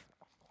drive.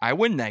 I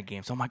win that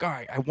game, so I'm like, all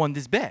right, I won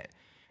this bet.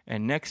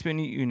 And next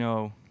minute, you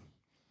know,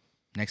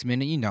 Next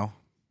minute, you know.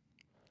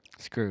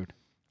 Screwed.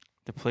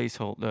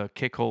 the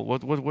kick hold.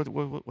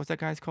 What's that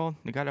guy's called?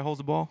 The guy that holds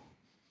the ball.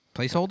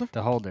 Placeholder?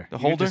 The holder. The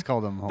You holder? just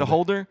called him holder. The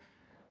holder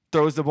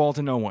throws the ball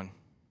to no one,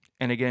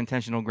 and they get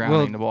intentional grounding.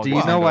 Well, the ball. do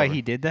gets you know turned why over.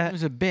 he did That that?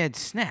 was a bad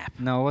snap.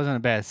 No, it wasn't a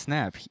bad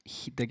snap.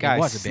 The guy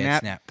was a bad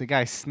snapped. snap. The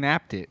guy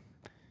snapped it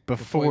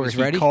Before before was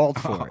he ready? called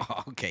for it.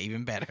 Okay,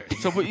 even better.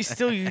 So, but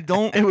you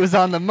don't. It was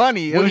on the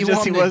money. It What do was you just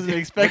want he him to wasn't do?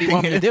 expecting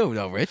What do you want it. him to do,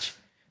 though, Rich?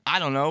 I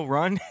don't know.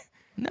 Run,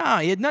 No,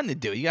 he had nothing to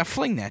do. You got to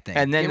fling that thing.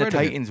 and then Get the rid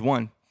of it. Titans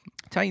won.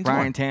 Titans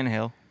Ryan won.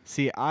 Tannehill.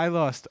 See, I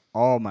lost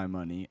all my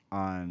money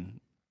on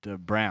the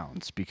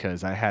Browns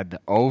because I had the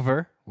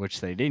over,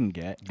 which they didn't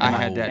get. I and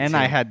had that and too.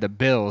 I had the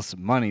Bills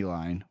money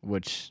line,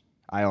 which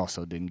I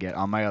also didn't get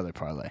on my other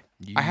parlay.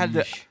 I had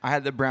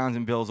Yeesh. the Browns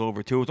and Bills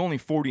over too. It was only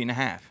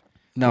 40.5.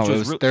 No, Which it was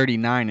was real-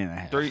 39 and a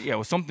half. 30. Yeah, it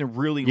was something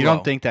really You low.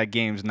 don't think that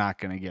game's not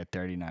going to get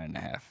 39 and a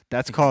half.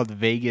 That's called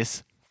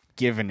Vegas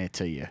giving it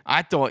to you.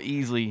 I thought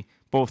easily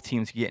both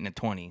teams could get in the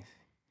 20s.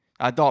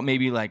 I thought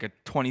maybe like a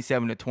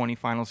 27-20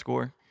 final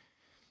score.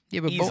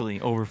 Yeah, but Easily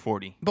over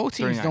 40. both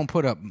teams 39. don't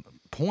put up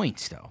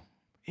points, though.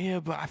 Yeah,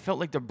 but I felt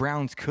like the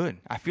Browns could.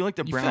 I feel like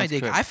the You feel Browns like they,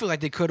 could. I feel like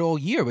they could all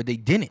year, but they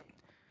didn't.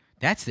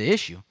 That's the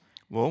issue.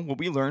 Well, what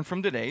we learned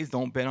from today is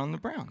don't bet on the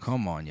Browns.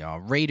 Come on, y'all.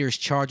 Raiders,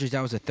 Chargers,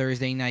 that was a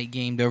Thursday night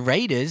game. The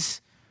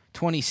Raiders,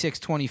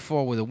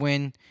 26-24 with a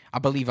win. I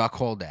believe I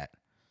called that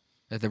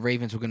the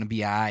Ravens were going to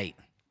be all right.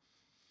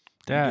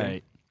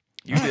 Right.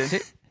 You That's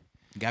did. it.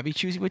 You got to be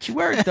choosy with your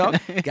words, dog.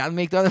 Got to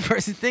make the other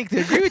person think to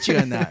agree with you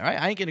on that,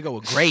 right? I ain't going to go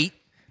with great.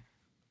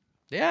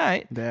 Yeah, all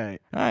right.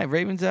 Right. All right,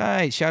 Ravens, all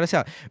right. Shout us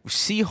out.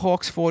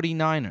 Seahawks,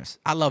 49ers.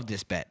 I love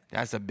this bet.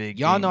 That's a big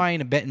Y'all game. know I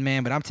ain't a betting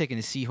man, but I'm taking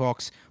the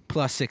Seahawks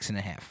plus 6.5.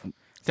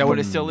 Is that what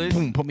it still is?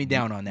 Boom, put me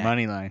down on that.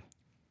 Money line.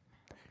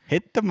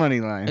 Hit the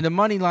money line. And the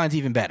money line's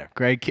even better.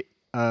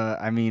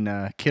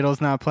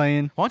 Kittle's not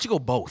playing. Why don't you go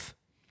both?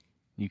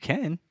 You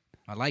can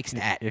I like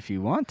that. if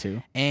you want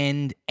to.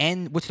 And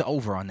what's the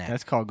over on that?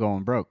 That's called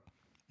going broke.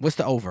 What's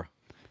the over?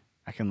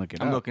 I can look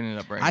it I'm up. looking it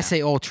up right I now.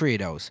 say all three of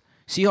those.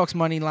 Seahawks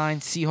money line,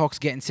 Seahawks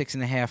getting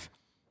 6.5,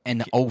 and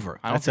the over.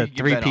 I don't That's a think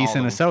you can bet 3-piece all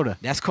and a of them. soda.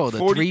 That's called a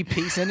 40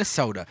 3-piece and a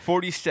soda.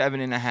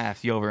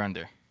 47.5, the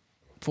over-under.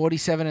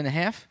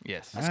 47.5?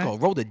 Yes. That's All right.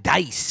 called roll the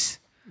dice.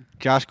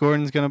 Josh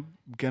Gordon's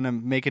gonna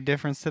make a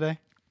difference today.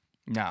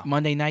 No.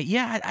 Monday night.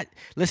 Yeah, I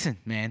listen,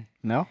 man.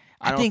 No,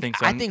 I don't think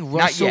so. I think Not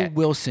Russell yet.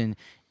 Wilson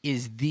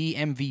is the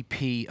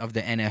MVP of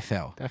the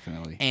NFL.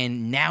 definitely.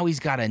 And now he's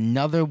got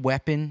another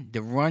weapon.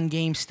 The run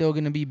game's still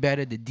going to be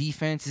better. The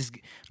defense is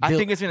I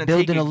think it's gonna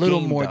building take a a little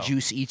game, more though.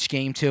 juice each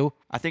game too.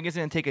 I think it's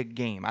going to take a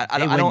game. I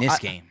They don't win this I-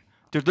 game.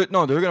 They're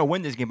going to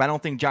win this game, but I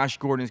don't think Josh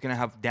Gordon is going to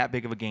have that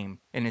big of a game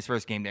in his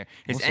first game there.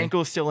 His We'll see.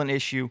 ankle is still an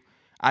issue.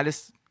 I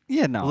just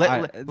Yeah, no.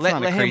 let it's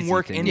not a him crazy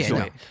work thing. into Yeah, no.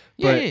 it.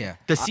 Yeah, But yeah, yeah.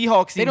 The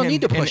Seahawks They need don't him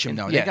need to in- push him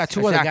though. yes, They got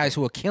two other exactly. guys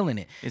who are killing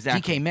it.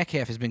 Exactly. DK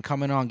Metcalf has been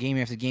coming on game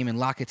after game, and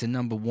Lockett's a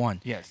number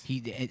one. Yes.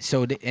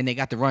 And they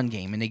got the run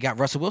game, and they got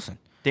Russell Wilson.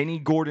 They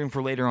need Gordon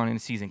for later on in the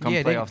season. Come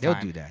Yeah, playoff they'll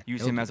time. do that. Use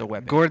They'll him do as a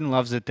weapon. Gordon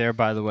loves it there,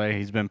 by the way.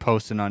 He's been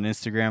posting on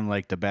Instagram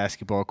like the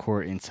basketball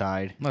court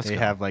inside. Let's they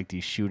go. have like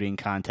these shooting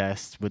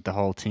contests with the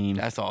whole team.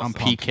 That's awesome.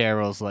 Pete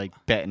Carroll's like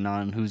betting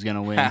on who's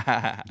gonna win.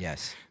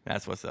 Yes.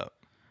 That's what's up.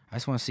 I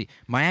just want to see.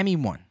 Miami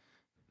won.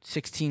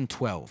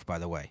 16-12, by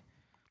the way.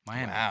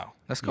 Miami. Wow.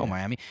 Let's go,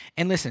 Miami.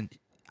 And listen,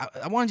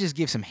 I want to just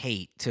give some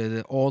hate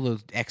to all the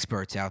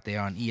experts out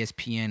there on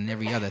ESPN and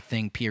every other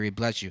thing, period,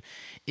 bless you.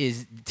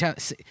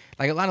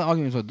 Like a lot of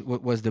arguments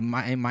was the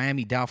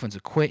Miami Dolphins are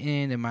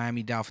quitting, the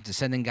Miami Dolphins are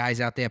sending guys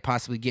out there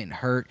possibly getting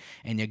hurt,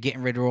 and they're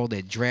getting rid of all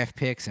their draft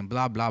picks and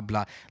blah, blah,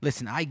 blah.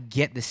 Listen, I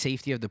get the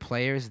safety of the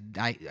players.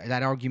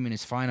 That argument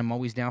is fine. I'm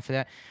always down for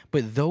that.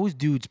 But those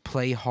dudes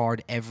play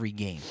hard every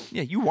game.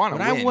 Yeah, you want to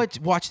When win. I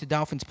watch the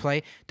Dolphins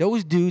play,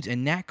 those dudes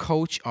and that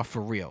coach are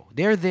for real.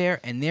 They're there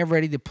and they're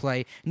ready to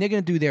play, and they're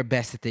going to do their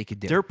best that they could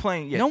do. They're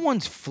playing. Yeah. No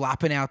one's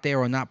flopping out there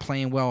or not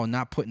playing well or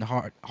not putting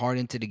hard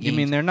into the game. You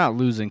mean they're not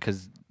losing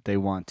because they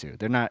want to.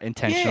 They're not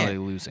intentionally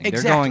losing.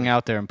 exactly. They're going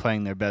out there and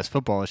playing their best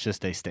football. It's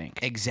just they stink.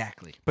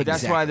 Exactly. But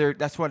exactly.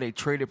 that's why they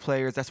traded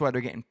players. That's why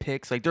they're getting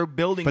picks. Like they're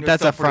building. But their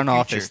that's a stuff for the front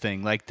office future.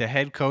 thing. Like the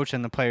head coach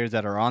and the players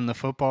that are on the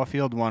football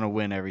field want to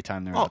win every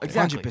time they're out there.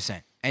 exactly.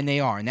 100%. And they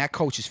are. And that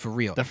coach is for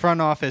real. The front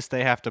office,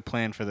 they have to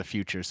plan for the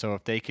future. So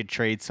if they could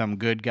trade some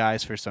good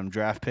guys for some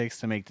draft picks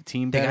to make the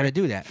team They better, gotta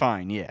do that.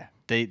 Fine, yeah.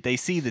 They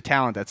see the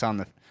talent that's on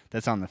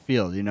the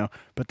field, you know.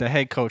 But the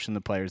head coach and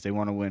the players, they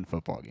want to win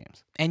football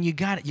games. And you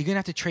got it. You're gonna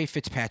have to trade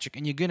Fitzpatrick,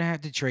 and you're gonna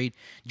have to trade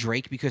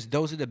Drake because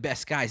those are the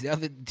best guys. The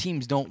other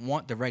teams don't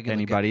want the regular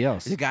Anybody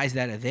else. The guys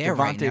that are there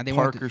right now. Devontae They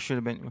want Parker should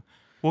have been.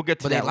 We'll get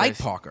to but that they like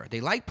list. Parker. They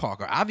like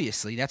Parker.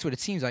 Obviously, that's what it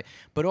seems like.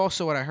 But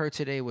also, what I heard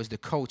today was the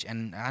coach,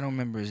 and I don't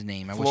remember his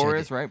name. I wish I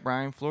Flores, did. right?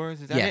 Brian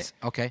Flores. Is that Yes.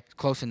 it? Okay.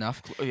 Close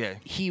enough. Oh, yeah.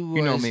 He was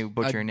You know me,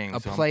 butcher your name. a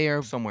so I'm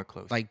player, somewhere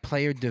close. like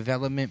player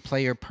development,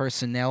 player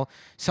personnel,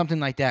 something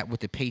like that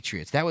with the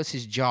Patriots. That was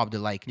his job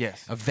to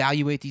Yes.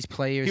 evaluate these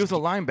players. he was a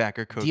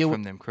linebacker coach deal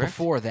from them, correct?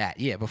 Before that,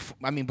 yeah.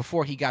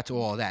 Before he got to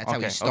all that, that's how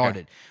Okay, he okay.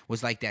 started.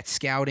 Was like that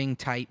scouting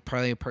type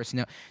player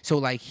personnel. So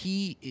like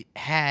he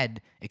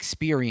had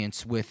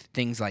experience with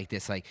things like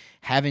this, like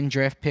having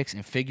draft picks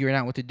and figuring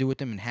out what to do with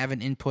them and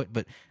having input.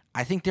 But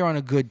I think they're on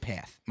a good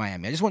path,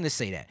 Miami. I just wanted to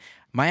say that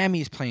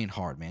Miami is playing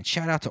hard, man.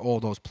 Shout out to all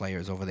those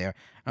players over there.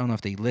 I don't know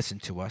if they listen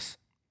to us.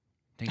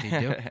 Think they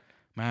do?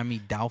 Miami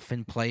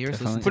Dolphin players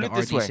listen Put to it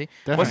the this RDC. way. Let's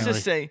Definitely.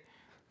 just say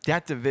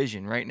that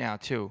division right now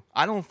too.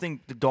 I don't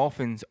think the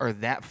Dolphins are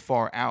that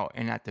far out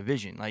in that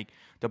division. Like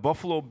the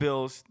Buffalo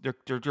Bills,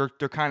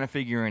 they're kind of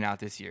figuring out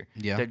this year.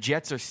 Yeah. The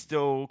Jets are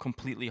still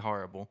completely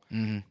horrible.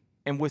 Mm-hmm.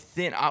 And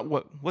within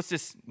what's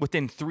this?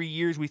 Within 3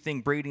 years, we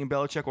think Brady and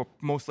Belichick will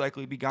most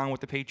likely be gone with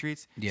the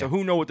Patriots. Yeah. So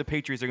who knows what the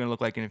Patriots are going to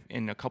look like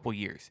in a couple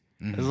years?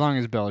 As long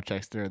as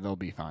Belichick's there, they'll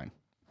be fine.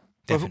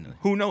 But Definitely.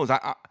 Who knows?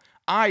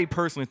 I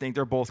personally think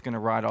they're both going to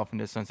ride off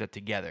into the sunset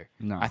together.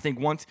 No. I think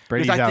once 'cause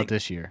Brady's I out think-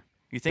 this year.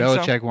 You think so?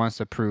 Belichick wants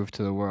to prove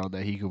to the world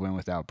that he could win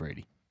without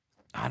Brady.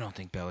 I don't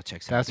think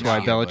Belichick's. out That's this why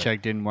year, but-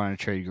 Belichick didn't want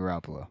to trade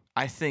Garoppolo.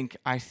 I think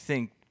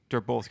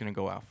they're both going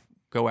to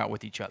go out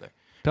with each other.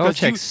 'Cause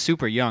Belichick's you-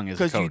 super young as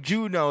a Because you coach.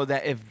 do know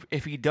that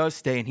if he does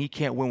stay and he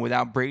can't win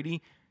without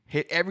Brady,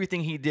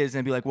 everything he did is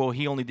going to be like, well,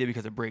 he only did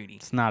because of Brady.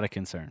 It's not a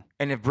concern.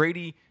 And if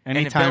Brady, Anytime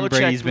and if Belichick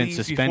Brady's been leaves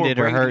before suspended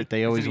or Brady, hurt,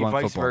 they it's always gonna be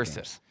won vice football versa.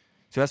 games.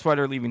 So that's why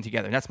they're leaving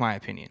together. That's my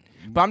opinion.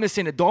 But I'm just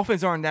saying the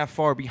Dolphins aren't that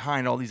far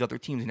behind all these other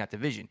teams in that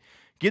division.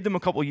 Give them a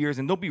couple years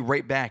and they'll be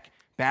right back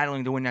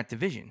battling to win that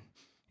division.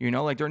 You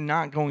know, like they're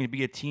not going to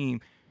be a team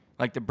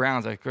like the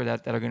Browns that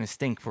are going to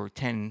stink for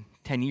 10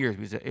 years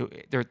because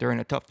they're in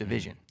a tough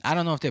division. I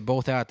don't know if they're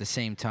both out at the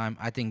same time.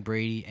 I think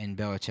Brady and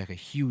Belichick are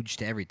huge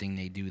to everything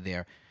they do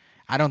there.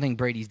 I don't think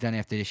Brady's done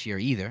after this year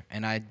either.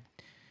 And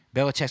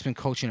Belichick's been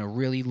coaching a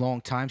really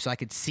long time, so I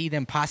could see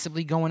them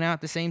possibly going out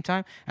at the same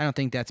time. I don't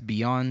think that's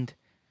beyond,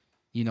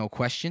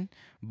 question.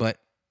 But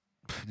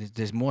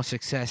there's more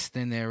success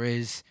than there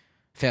is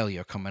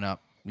failure coming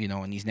up,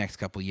 in these next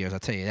couple of years. I'll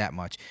tell you that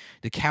much.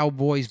 The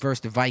Cowboys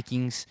versus the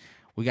Vikings.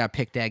 We got to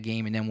pick that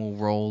game, and then we'll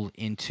roll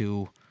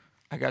into.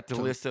 I got the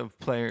list of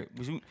players.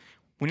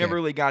 We never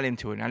really got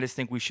into it, and I just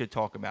think we should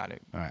talk about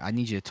it. All right, I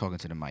need you to talk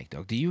into the mic,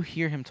 though. Do you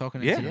hear him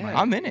talking Yeah, into the mic?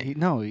 I'm in it.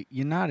 No,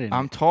 you're not in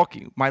I'm it.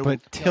 talking.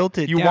 But tilt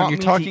it You down. want You're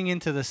me to- talking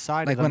into the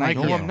side Like of the when I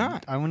microphone. hear I'm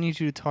not. I want you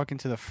to talk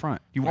into the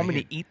front. You want Right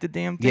me here. to eat the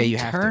damn Yeah, thing? you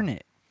have Turn to.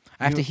 it.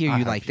 I have to hear I'll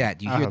you help like that.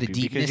 Do you I'll hear help the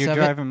because deepness you're of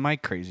it? driving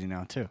Mike crazy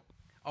now too.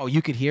 Oh,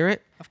 you could hear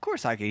it? Of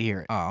course, I could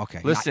hear it. Oh,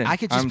 okay. Listen, I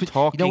could just I'm put, you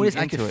know what talking it is?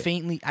 I could into it.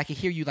 faintly, I could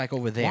hear you like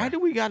over there. Why do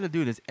we got to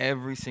do this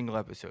every single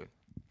episode?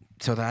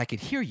 So that I could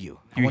hear you.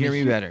 I You wanna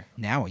hear me better.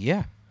 Now,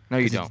 yeah. No,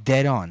 you 'Cause don't. It's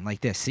dead on,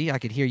 like this. See, I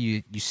could hear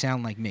you. You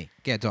sound like me.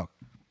 Get talk.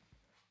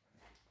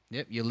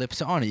 Yep, your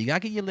lips are on it. You gotta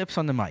get your lips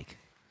on the mic.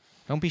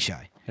 Don't be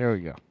shy. Here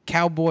we go.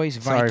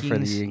 Cowboys, Sorry Vikings.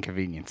 for the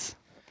inconvenience.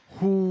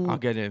 Who? I'll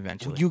get it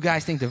eventually. You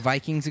guys think the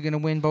Vikings are gonna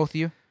win? Both of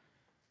you?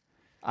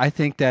 I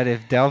think that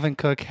if Dalvin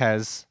Cook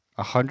has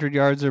 100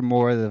 yards or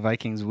more, the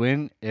Vikings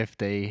win. If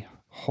they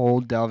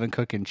hold Dalvin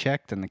Cook in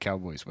check, then the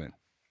Cowboys win.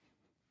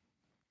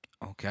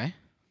 Okay.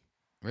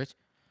 Rich.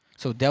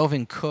 So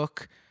Delvin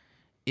Cook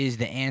is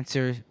the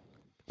answer.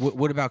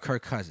 What about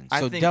Kirk Cousins? I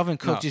So think- Delvin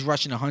Cook no. just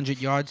rushing 100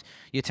 yards.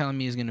 You're telling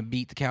me he's gonna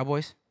beat the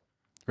Cowboys?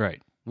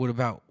 Right. What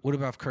about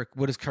Kirk?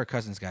 What does Kirk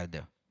Cousins got to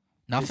do?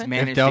 Nothing.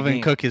 manage If the Dalvin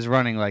game. Cook is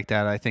running like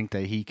that, I think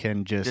that he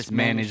can just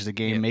manage the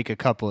game, yeah. make a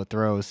couple of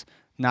throws,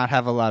 not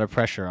have a lot of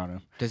pressure on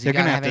him. Does he They're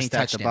gotta gonna have have to any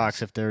stack the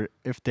box if they're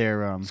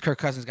Does Kirk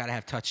Cousins got to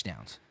have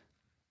touchdowns?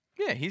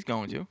 Yeah, he's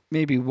going to.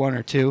 maybe one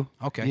or two.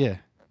 Okay. Yeah.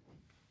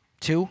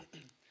 2.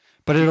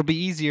 But it'll be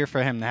easier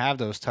for him to have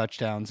those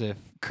touchdowns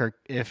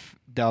if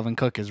Dalvin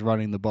Cook is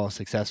running the ball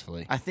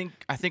successfully. I think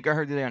I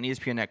heard today on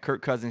ESPN that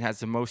Kirk Cousins has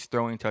the most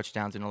throwing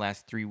touchdowns in the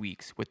last 3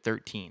 weeks with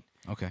 13.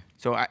 Okay.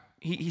 So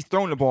he's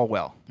throwing the ball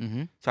well.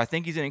 Mm-hmm. So I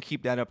think he's going to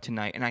keep that up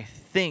tonight. And I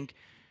think,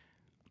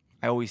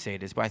 I always say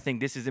this, but I think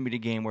this is going to be the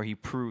game where he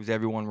proves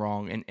everyone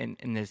wrong.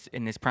 In this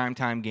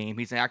primetime game,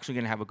 he's actually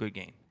going to have a good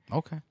game.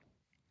 Okay.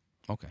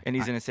 Okay. And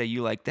he's going to say,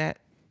 "You like that?"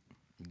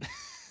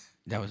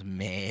 That was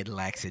mad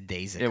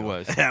lackadaisical. It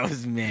was. That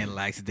was mad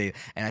lackadaisical.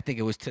 And I think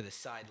it was to the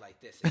side like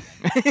this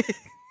again.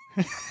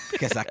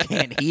 Because I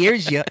can't hear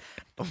you.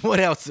 What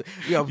else?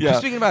 Yo, Yeah.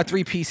 speaking about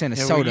 3-piece and a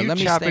Yeah, soda, were you let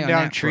me chopping stay on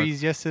down that for-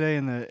 trees yesterday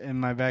in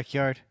my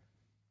backyard?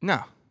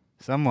 No.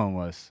 Someone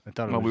was. I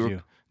thought it Well, was we were.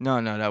 you.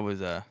 No, that was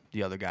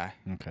the other guy.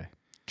 Okay.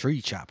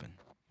 tree chopping.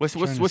 Let's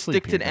Trying to let's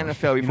sleep stick to the here, bro.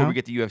 NFL You before know? we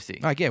get to UFC.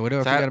 All right, yeah,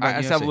 whatever. So I forgot about I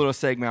just have a UFC. little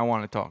segment I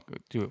want to talk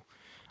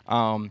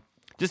to.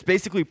 Just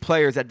basically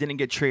players that didn't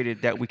get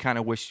traded that we kind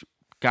of wish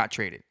got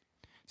traded.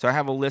 So I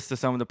have a list of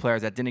some of the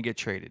players that didn't get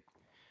traded.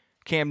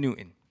 Cam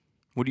Newton.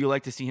 Would you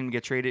like to see him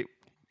get traded?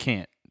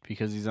 Can't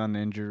because he's on the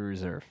injured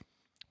reserve.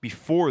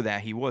 Before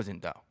that, he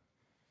wasn't, though.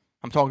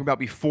 I'm talking about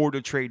before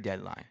the trade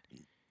deadline.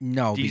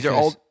 No, These because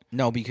are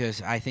all-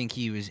 because I think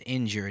he was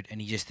injured and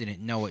he just didn't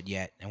know it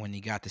yet. And when he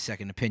got the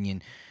second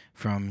opinion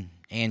from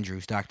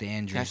Andrews, Dr.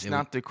 Andrews, That's it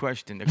not the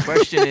question. The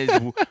question is,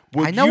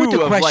 would I know you what the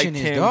have question liked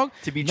is, him dog.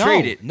 to be no,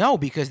 traded? No,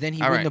 because then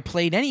he All wouldn't right. have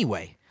played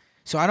anyway.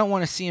 So I don't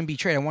want to see him be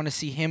traded. I want to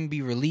see him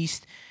be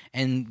released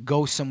and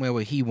go somewhere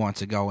where he wants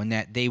to go and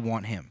that they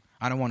want him.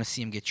 I don't want to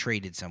see him get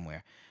traded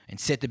somewhere and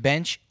sit the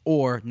bench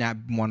or not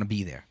want to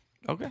be there.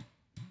 Okay.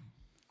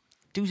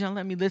 Dude's not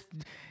let me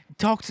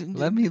talk to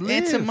Let me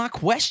answer live. my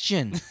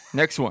question.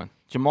 Next one,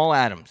 Jamal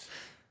Adams.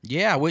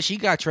 Yeah, I wish he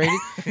got traded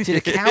to the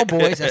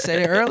Cowboys. I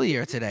said it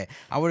earlier today.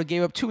 I would have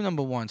gave up 2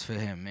 number ones for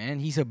him, man.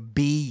 He's a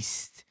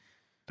beast.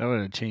 That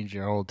would have changed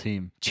your whole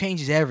team.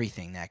 Changes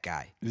everything, that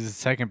guy. This is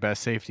the second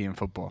best safety in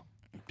football.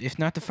 If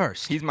not the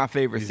first. He's my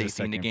favorite He's the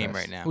safety in the second game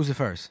best. right now. Who's the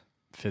first?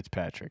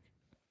 Fitzpatrick.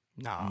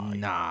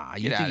 Nah,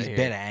 you Get think outta he's here.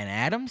 better than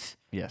Adams?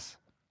 Yes.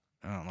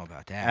 I don't know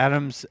about that.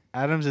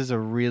 Adams is a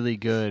really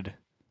good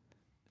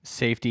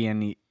safety,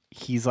 and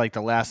he's like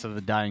the last of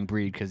the dying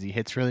breed because he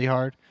hits really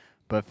hard.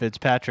 But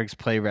Fitzpatrick's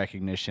play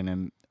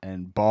recognition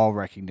and ball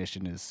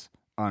recognition is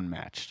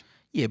unmatched.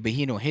 Yeah, but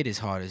he don't hit as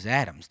hard as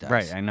Adams does.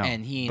 Right, I know.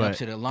 And he ain't but up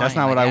to the line. that's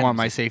not like what I want Adams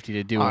my is. safety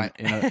to do. All right.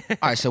 In a, All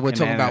right, so we're in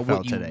talking the about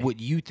NFL today. what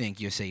you think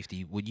your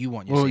safety, what you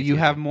want your well, safety. you to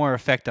have do. more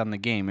effect on the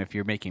game if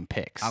you're making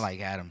picks. I like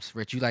Adams.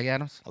 Rich, you like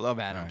Adams? I love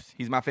Adams.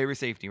 He's my favorite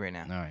safety right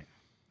now. All right.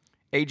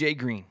 AJ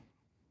Green.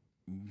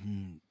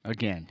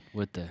 Again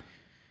with the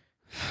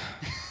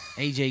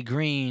AJ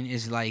Green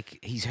is like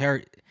he's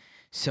hurt,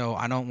 so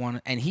I don't want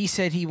to. And he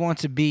said he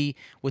wants to be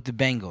with the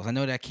Bengals. I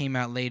know that came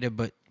out later,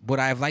 but would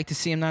I have liked to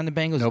see him not in the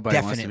Bengals? nobody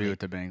Definitely. wants to be with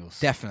the Bengals.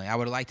 Definitely, I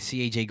would have liked to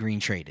see AJ Green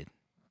traded.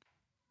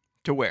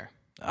 To where?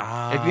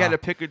 If you had to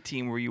pick a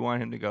team where you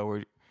want him to go,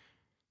 where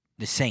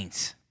The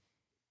Saints.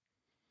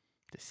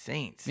 the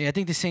Saints. Yeah, I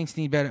think the Saints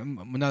need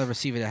another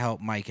receiver to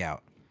help Mike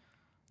out.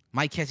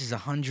 Mike catches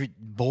 100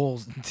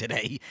 balls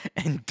today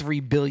and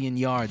 3 billion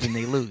yards, and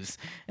they lose.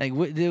 Like,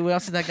 what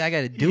else is that guy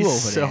got to do He's over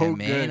so there,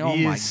 man? good. Oh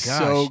He my is gosh,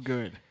 so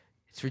good.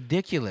 it's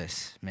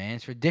ridiculous, man.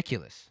 It's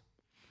ridiculous.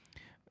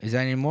 Is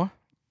that any more?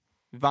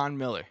 Von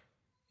Miller.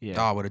 Yeah.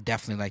 Oh, I would have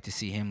definitely liked to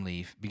see him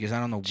leave because I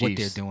don't know what they're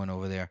Chiefs. doing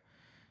over there.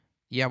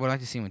 Yeah, I would like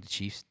to see him with the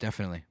Chiefs.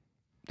 Definitely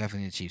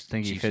the Chiefs. I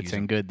think he fits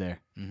in good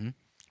there. Mm-hmm.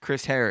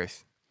 Chris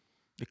Harris,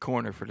 the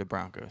corner for the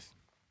Broncos.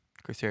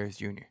 Chris Harris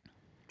Jr.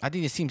 I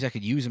think there's teams that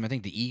could use him. I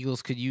think the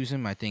Eagles could use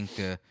him. I think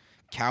the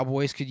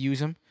Cowboys could use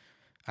him.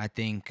 I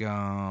think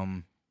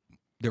the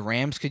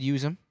Rams could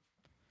use him.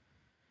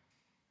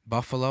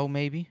 Buffalo,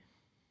 maybe.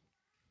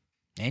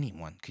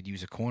 Anyone could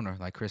use a corner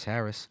like Chris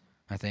Harris,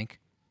 I think.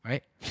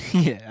 Right?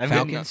 Yeah, I mean,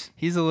 Falcons?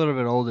 he's a little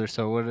bit older,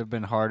 so it would have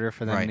been harder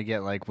for them Right. to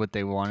get like what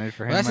they wanted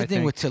for him. Well, that's the I thing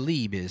think. with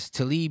Talib is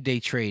Talib they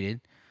traded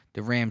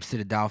the Rams to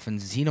the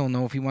Dolphins. He don't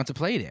know if he wants to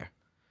play there.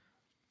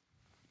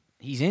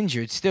 He's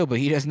injured still, but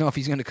he doesn't know if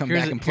he's going to come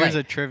back and play. Here's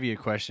a trivia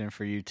question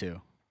for you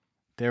two.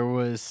 There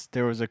was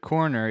a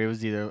corner. It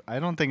was either I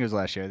don't think it was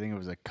last year. I think it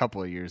was a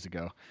couple of years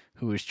ago.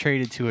 Who was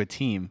traded to a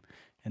team,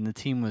 and the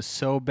team was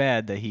so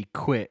bad that he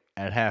quit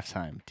at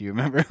halftime. Do you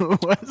remember who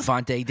it was?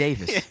 Vontae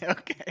Davis. Yeah,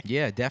 okay.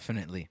 Yeah,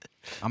 definitely.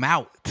 I'm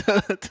out.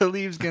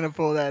 Talib's gonna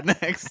pull that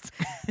next.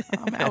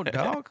 I'm out,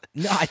 dog.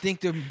 No, I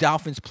think the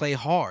Dolphins play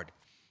hard,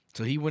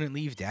 so he wouldn't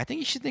leave there. I think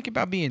you should think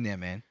about being there,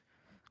 man.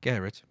 Go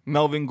ahead, Rich.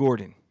 Melvin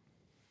Gordon.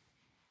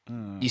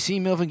 You see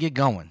Milvin get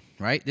going,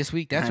 right? This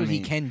week, that's I what he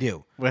mean- can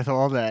do. With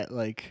all that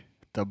like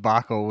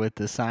debacle with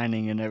the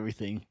signing and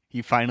everything,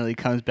 he finally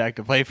comes back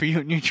to play for you,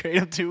 and you trade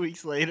him 2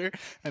 weeks later.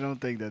 I don't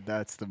think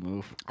that's the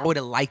move. I would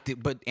have liked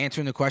it, but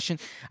answering the question,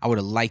 I would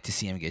have liked to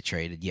see him get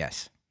traded.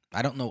 Yes.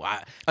 I don't know.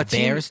 The A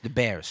team-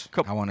 Bears.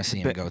 I want to see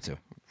him go to.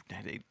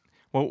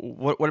 Well,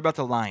 what about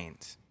the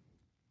Lions?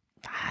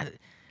 I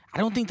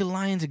don't think the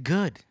Lions are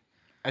good.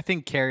 I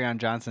think Kerryon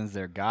Johnson's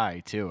their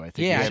guy too. I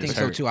think. Yeah, he I just think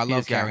so hurt. too. I He love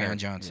just got Kerryon hurt.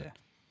 Johnson. Yeah.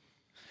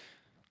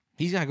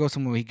 He's got to go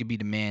somewhere where he could be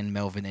the man,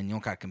 Melvin, and you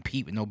don't got to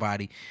compete with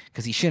nobody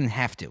because he shouldn't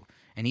have to.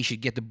 And he should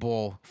get the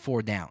ball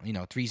 4 down.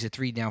 3's a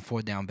 3 down,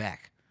 4 down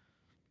back.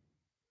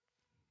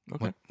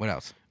 Okay. What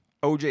else?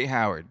 OJ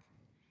Howard,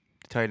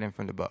 the tight end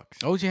from the Bucks.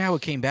 O.J.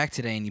 Howard came back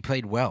today and he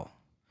played well.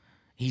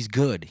 He's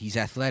good. He's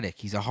athletic.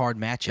 He's a hard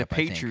matchup, The I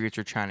think. Patriots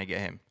are trying to get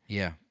him.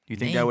 Yeah. Do you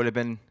think Man, that would have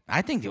been?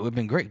 I think it would have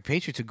been great.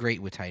 Patriots are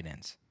great with tight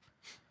ends.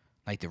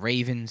 Like the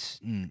Ravens,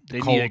 the They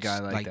Colts, need a guy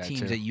like that,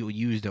 teams too. that you would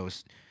use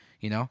those,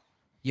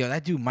 Yo,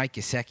 that dude Mike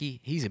Gesicki,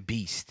 he's a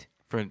beast.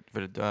 for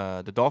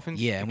the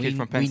Dolphins. Yeah, the and kid we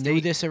from Penn State.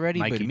 knew this already,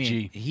 Mikey but man,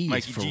 G. he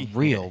Mikey is for G,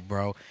 real, yeah.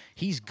 bro.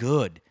 He's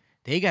good.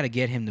 They got to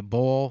get him the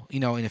ball.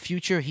 You know, in the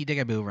future, they got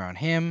to build around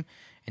him,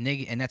 and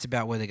that's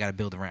about where they got to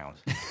build around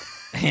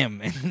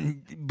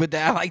him. But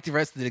I like the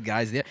rest of the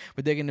guys there,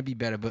 but they're gonna be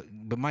better. But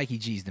Mikey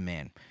G's the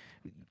man.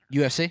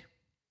 UFC,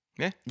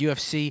 Yeah.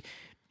 UFC,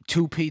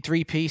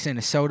 3-piece, and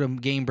a soda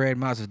game bread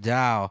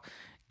Masvidal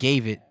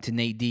gave it to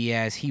Nate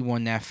Diaz. He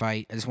won that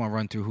fight. I just want to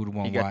run through who the He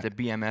won got what. the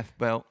BMF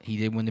belt. He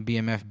did win the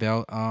BMF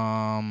belt.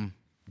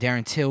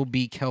 Darren Till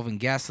beat Kelvin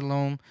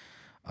Gastelum.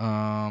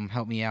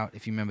 Help me out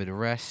if you remember the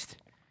rest.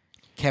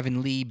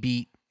 Kevin Lee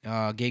beat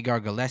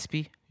Gegard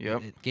Gillespie.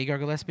 Yep. Gegard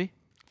Gillespie.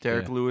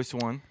 Derek Yeah. Lewis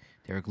won.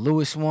 Derek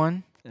Lewis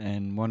won.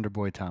 And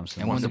Wonderboy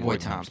Thompson. And Wonderboy Boy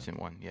Thompson.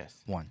 won.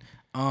 Yes.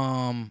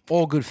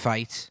 All good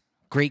fights.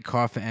 Great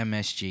card for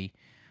MSG.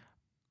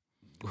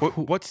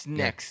 What's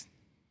next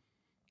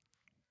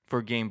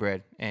for Game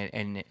Bread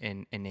and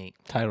Nate?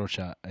 Title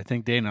shot. I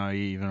think Dana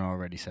even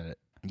already said it.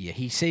 Yeah,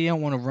 he said he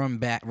don't want to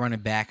run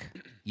it back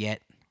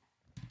yet.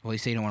 Well, he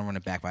said he don't want to run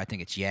it back, but I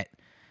think it's yet.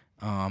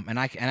 And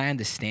I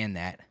understand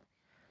that.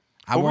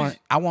 I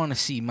want to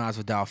see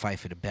Masvidal fight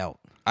for the belt.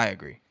 I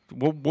agree.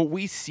 What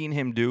we seen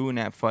him do in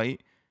that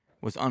fight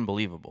was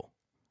unbelievable.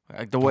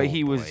 Like the way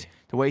he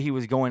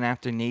was going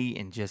after Nate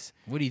and just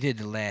What he did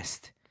the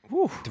last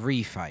whew,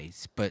 3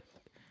 fights, but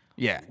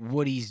yeah.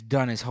 what he's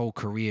done his whole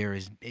career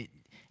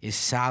is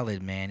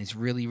solid, man. It's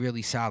really,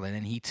 really solid.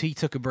 And he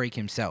took a break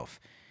himself.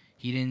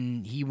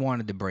 He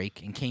wanted the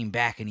break and came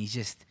back, and he's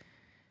just,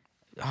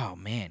 oh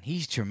man,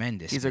 he's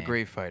tremendous. He's man. a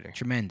great fighter.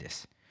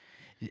 Tremendous.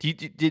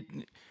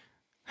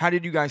 How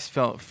did you guys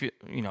feel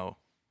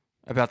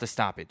about the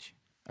stoppage?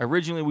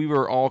 Originally, we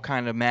were all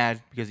kind of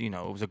mad because it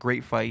was a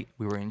great fight.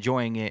 We were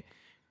enjoying it,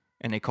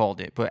 and they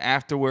called it. But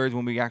afterwards,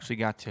 when we actually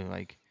got to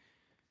I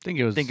think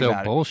it was Think still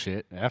about it.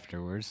 bullshit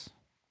afterwards.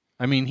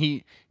 I mean,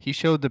 he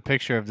showed the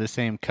picture of the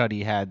same cut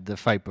he had the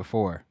fight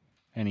before,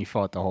 and he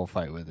fought the whole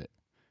fight with it.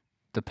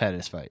 The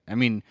Pettis fight. I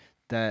mean,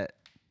 that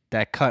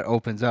cut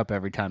opens up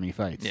every time he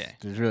fights. Yeah.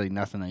 There's really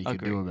nothing that you can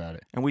Agreed. do about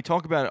it. And we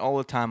talk about it all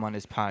the time on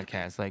this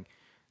podcast. Like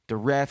the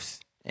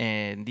refs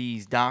and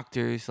these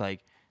doctors,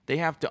 like they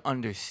have to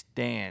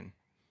understand,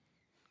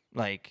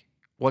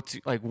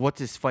 what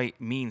this fight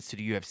means to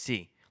the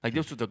UFC. Like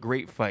this was a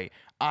great fight.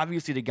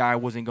 Obviously, the guy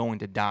wasn't going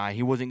to die.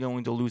 He wasn't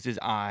going to lose his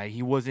eye.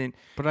 He wasn't.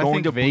 But I going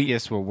think to bleed.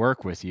 Vegas will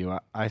work with you.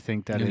 I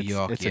think that New it's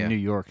York, a yeah. New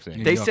York thing.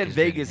 New They York said is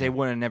Vegas, big, yeah. they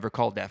would have never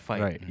called that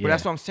fight. Right, But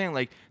that's yeah. what I'm saying.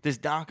 Like this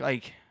doc,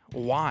 like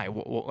why?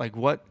 Like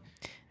what?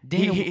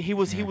 Dana- He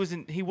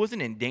wasn't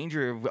in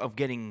danger of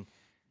getting.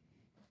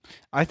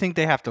 I think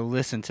they have to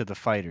listen to the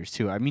fighters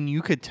too. I mean,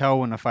 you could tell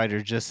when a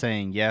fighter's just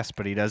saying yes,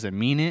 but he doesn't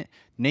mean it.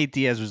 Nate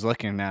Diaz was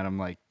looking at him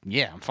like,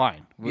 "Yeah, I'm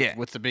fine. Yeah.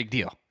 What's the big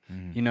deal?"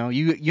 Mm-hmm. You know,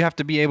 you have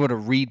to be able to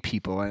read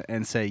people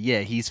and say,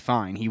 "Yeah, he's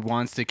fine. He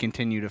wants to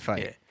continue to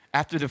fight." Yeah.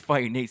 After the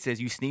fight, Nate says,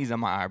 "You sneeze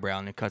on my eyebrow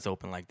and it cuts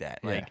open like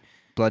that." Yeah. Like,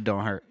 Blood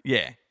don't hurt.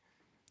 yeah.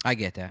 I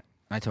get that.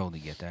 I totally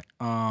get that.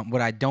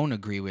 What I don't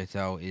agree with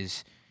though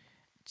is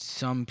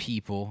some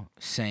people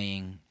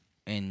saying,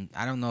 and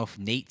I don't know if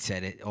Nate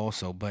said it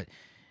also, but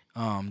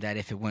that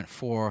if it went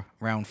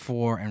round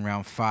 4 and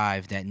round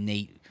 5, that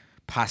Nate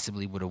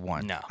possibly would have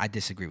won. No. I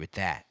disagree with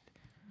that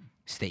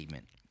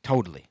statement.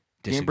 Totally.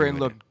 Game Disagree Brand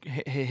with looked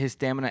his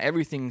stamina,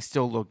 everything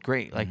still looked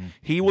great. Like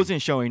he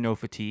wasn't showing no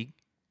fatigue.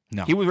 it.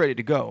 No. He was ready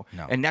to go.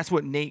 No. And that's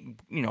what Nate,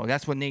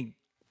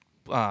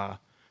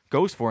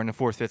 goes for in the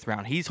 4th, 5th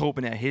round. He's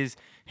hoping that his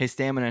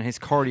stamina and his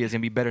cardio is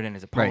gonna be better than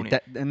his opponent.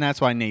 Right. And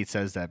that's why Nate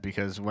says that,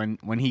 because when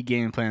he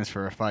game plans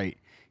for a fight,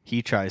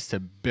 he tries to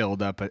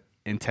build up a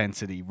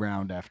intensity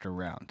round after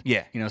round.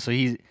 Yeah. You know, so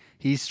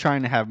he's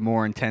trying to have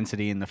more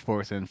intensity in the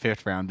 4th and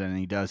 5th round than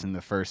he does in the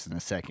 1st and the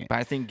 2nd. But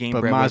I think Game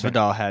But Brand wasn't.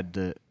 Masvidal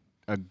had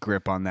a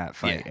grip on that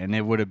fight, Yeah. and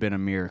it would have been a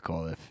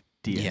miracle if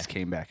Diaz Yeah.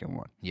 came back and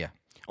won. Yeah.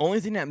 Only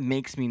thing that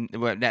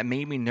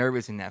made me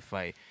nervous in that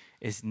fight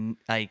is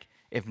like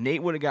if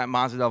Nate would have got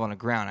Masvidal on the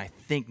ground, I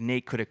think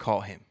Nate could have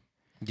caught him.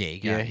 Yeah. You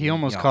Yeah, got, he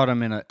almost you know, caught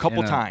him in a Couple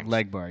in a times.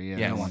 leg bar. Yeah,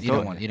 Yeah, don't want- so you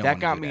don't want that to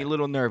got do me that. a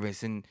little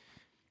nervous. And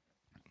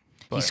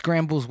He but-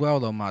 scrambles well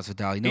though,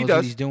 Masvidal. He knows what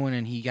does. he's doing,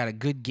 and he got a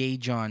good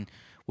gauge on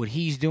what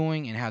he's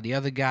doing and how the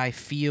other guy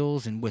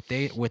feels and what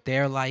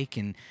they're like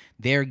and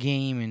their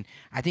game. And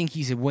I think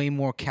he's a way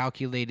more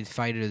calculated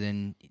fighter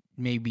than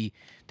maybe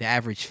the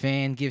average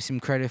fan gives him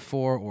credit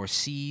for or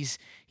sees.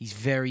 He's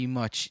very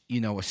much,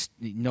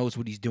 knows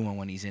what he's doing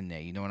when he's in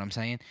there. You know what I'm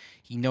saying?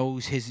 He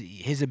knows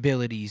his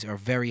abilities are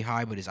very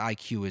high, but his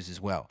IQ is as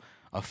well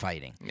of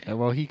fighting.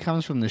 Well, he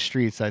comes from the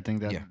streets. I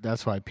think Yeah.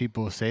 that's why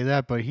people say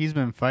that. But he's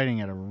been fighting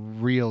at a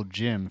real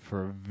gym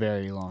for a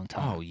very long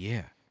time. Oh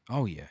yeah.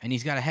 Oh yeah. And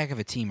he's got a heck of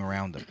a team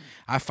around him.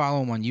 I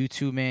follow him on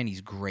YouTube, man.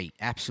 He's great.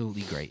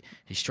 Absolutely great.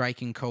 His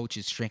striking coach,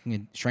 his strength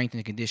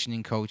and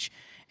conditioning coach,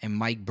 and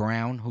Mike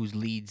Brown, who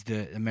leads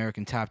the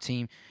American top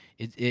team.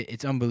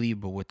 It's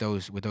unbelievable what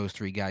those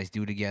 3 guys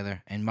do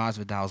together, and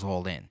Masvidal's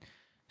all in.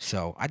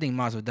 So I think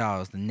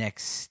Masvidal is the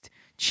next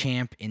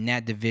champ in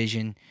that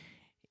division.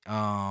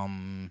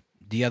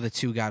 The other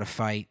two got to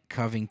fight,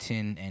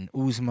 Covington and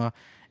Uzma,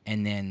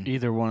 and then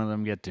Either one of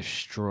them get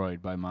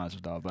destroyed by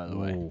Masvidal, by the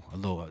way. ooh, a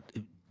little.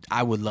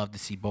 I would love to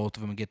see both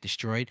of them get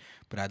destroyed,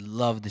 but I'd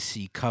love to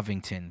see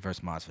Covington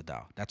versus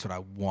Masvidal. That's what I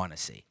want to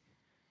see.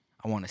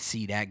 I want to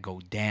see that go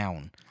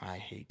down I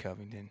hate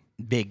Covington.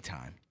 big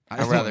time. I'd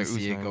just rather wanna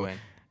see it Usman go. win.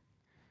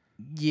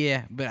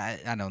 Yeah, but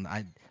I don't.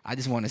 I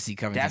just want to see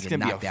Covington That's get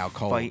gonna be knocked a out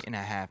cold. fight and a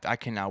half. I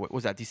cannot wait.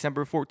 Was that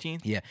December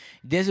 14th? Yeah,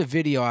 there's a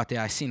video out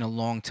there I seen a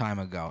long time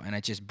ago, and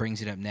it just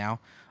brings it up now.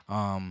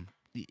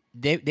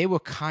 They were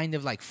kind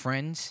of like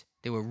friends.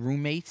 They were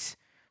roommates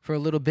for a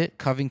little bit,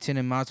 Covington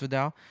and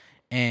Masvidal,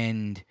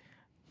 and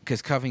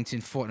because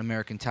Covington fought an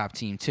American top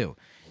team too,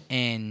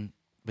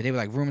 but they were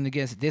like rooming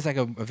together. There's like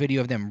a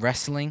video of them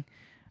wrestling,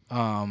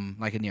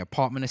 like in their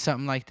apartment or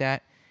something like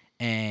that.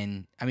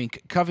 And I mean,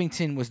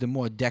 Covington was the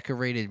more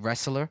decorated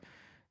wrestler,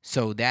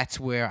 so that's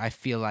where I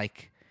feel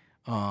like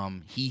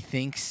he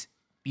thinks,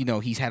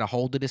 he's had a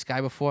hold of this guy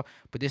before,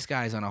 but this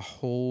guy is on a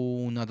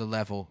whole nother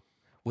level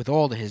with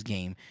all of his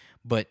game.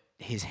 But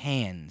his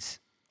hands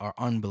are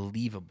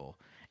unbelievable,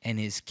 and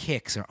his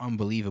kicks are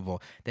unbelievable.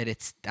 I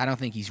don't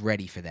think he's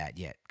ready for that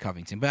yet,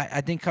 Covington. But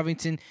I think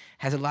Covington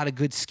has a lot of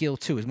good skill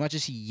too. As much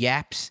as he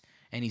yaps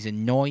and he's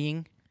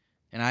annoying,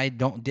 and I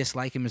don't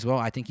dislike him as well,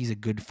 I think he's a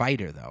good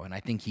fighter though, and I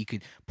think he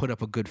could put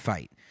up a good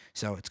fight.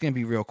 So it's gonna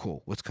be real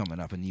cool what's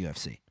coming up in the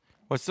UFC.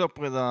 What's up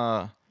with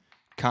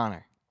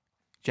Connor?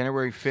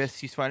 January 5th,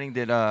 he's fighting.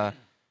 Did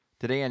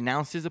they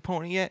announce his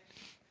opponent yet?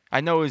 I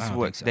know it's I don't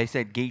what think so. they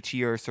said,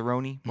 Gaethje or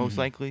Cerrone, most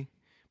likely,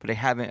 but they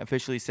haven't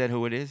officially said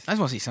who it is. I just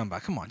want to see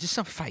somebody. Come on, just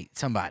fight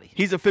somebody.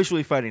 He's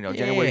officially fighting though.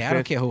 January 5th. I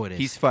don't care who it is.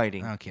 He's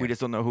fighting. I don't care. We just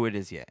don't know who it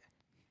is yet.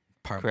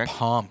 Correct?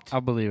 Pumped.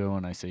 I'll believe it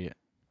when I see it.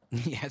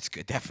 Yeah, it's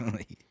good.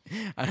 Definitely.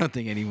 I don't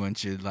think anyone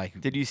should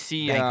Did you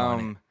see bank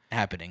on it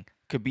happening.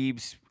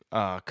 Khabib's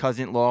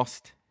cousin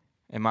lost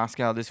in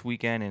Moscow this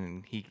weekend,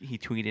 and he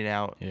tweeted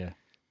out. Yeah.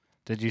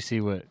 Did you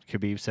see what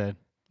Khabib said?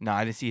 No,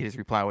 I didn't see his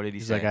reply. What did he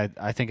He's say? like,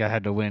 I think I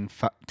had to win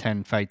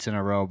 10 fights in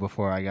a row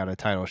before I got a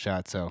title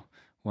shot. So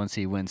once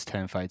he wins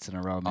 10 fights in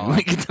a row, maybe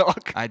we can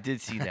talk. I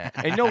did see that.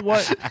 And you know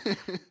what?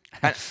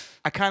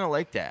 I kind of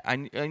like that. I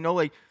know,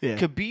 like, Yeah.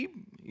 Khabib,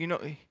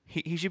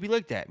 he should be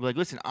like that. Like,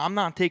 listen,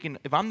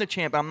 if I'm the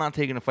champ, I'm not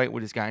taking a fight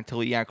with this guy until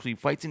he actually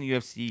fights in the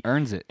UFC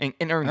Earns it. and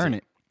earns Earn it.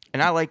 it.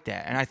 And I like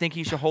that. And I think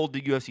he should hold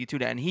the UFC to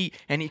that. And he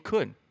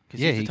could. 'Cause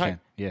Yeah, he's he the type. can.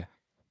 Yeah.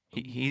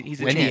 He's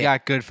a And champ. he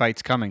got good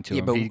fights coming to Yeah,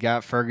 him. but- He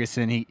got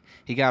Ferguson. He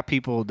got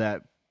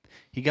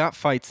he got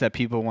fights that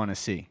people want to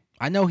see.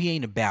 I know he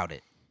ain't about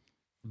it,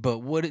 but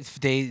what if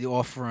they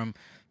offer him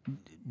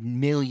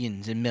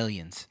millions and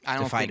millions I to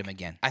don't fight think- him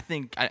again?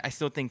 I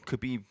still think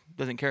Khabib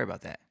doesn't care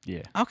about that.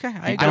 Yeah. Okay,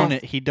 I He, agree.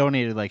 he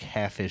donated like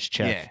half his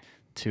check Yeah.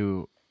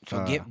 to.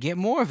 So get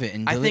more of it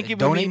and I think it would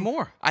donate mean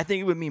more. I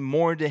think it would mean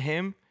more to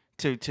him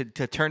to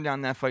turn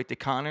down that fight to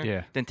Conor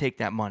Yeah. than take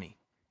that money.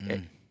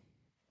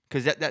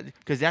 Because that's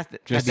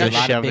Just That'd be to a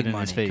lot shove of it big in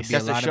money. his Could face. be a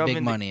That's a lot shove of big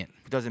in the- money.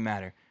 It doesn't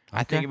matter.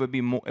 I Okay. think it would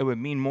be more. It would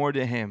mean more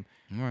to him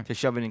All right. to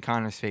shove it in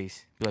Conor's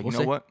face. Be like, We'll you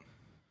know see. what?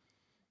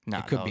 Nah,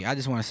 It could no. be. I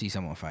just want to see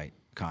someone fight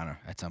Connor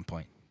at some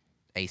point,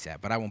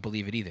 ASAP. But I won't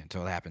believe it either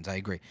until it happens. I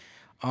agree.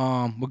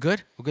 We're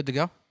good. We're good to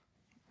go.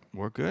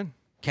 We're good.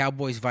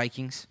 Cowboys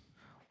Vikings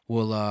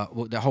will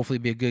hopefully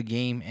be a good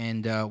game,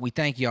 and we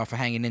thank y'all for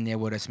hanging in there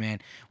with us, man.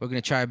 We're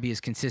gonna try to be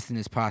as consistent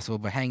as possible,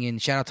 but hang in.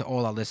 Shout out to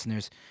all our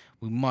listeners.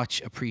 We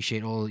much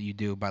appreciate all that you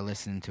do by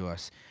listening to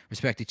us.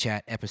 Respect the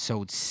Chat,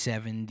 episode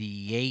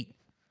 78.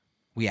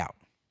 We out.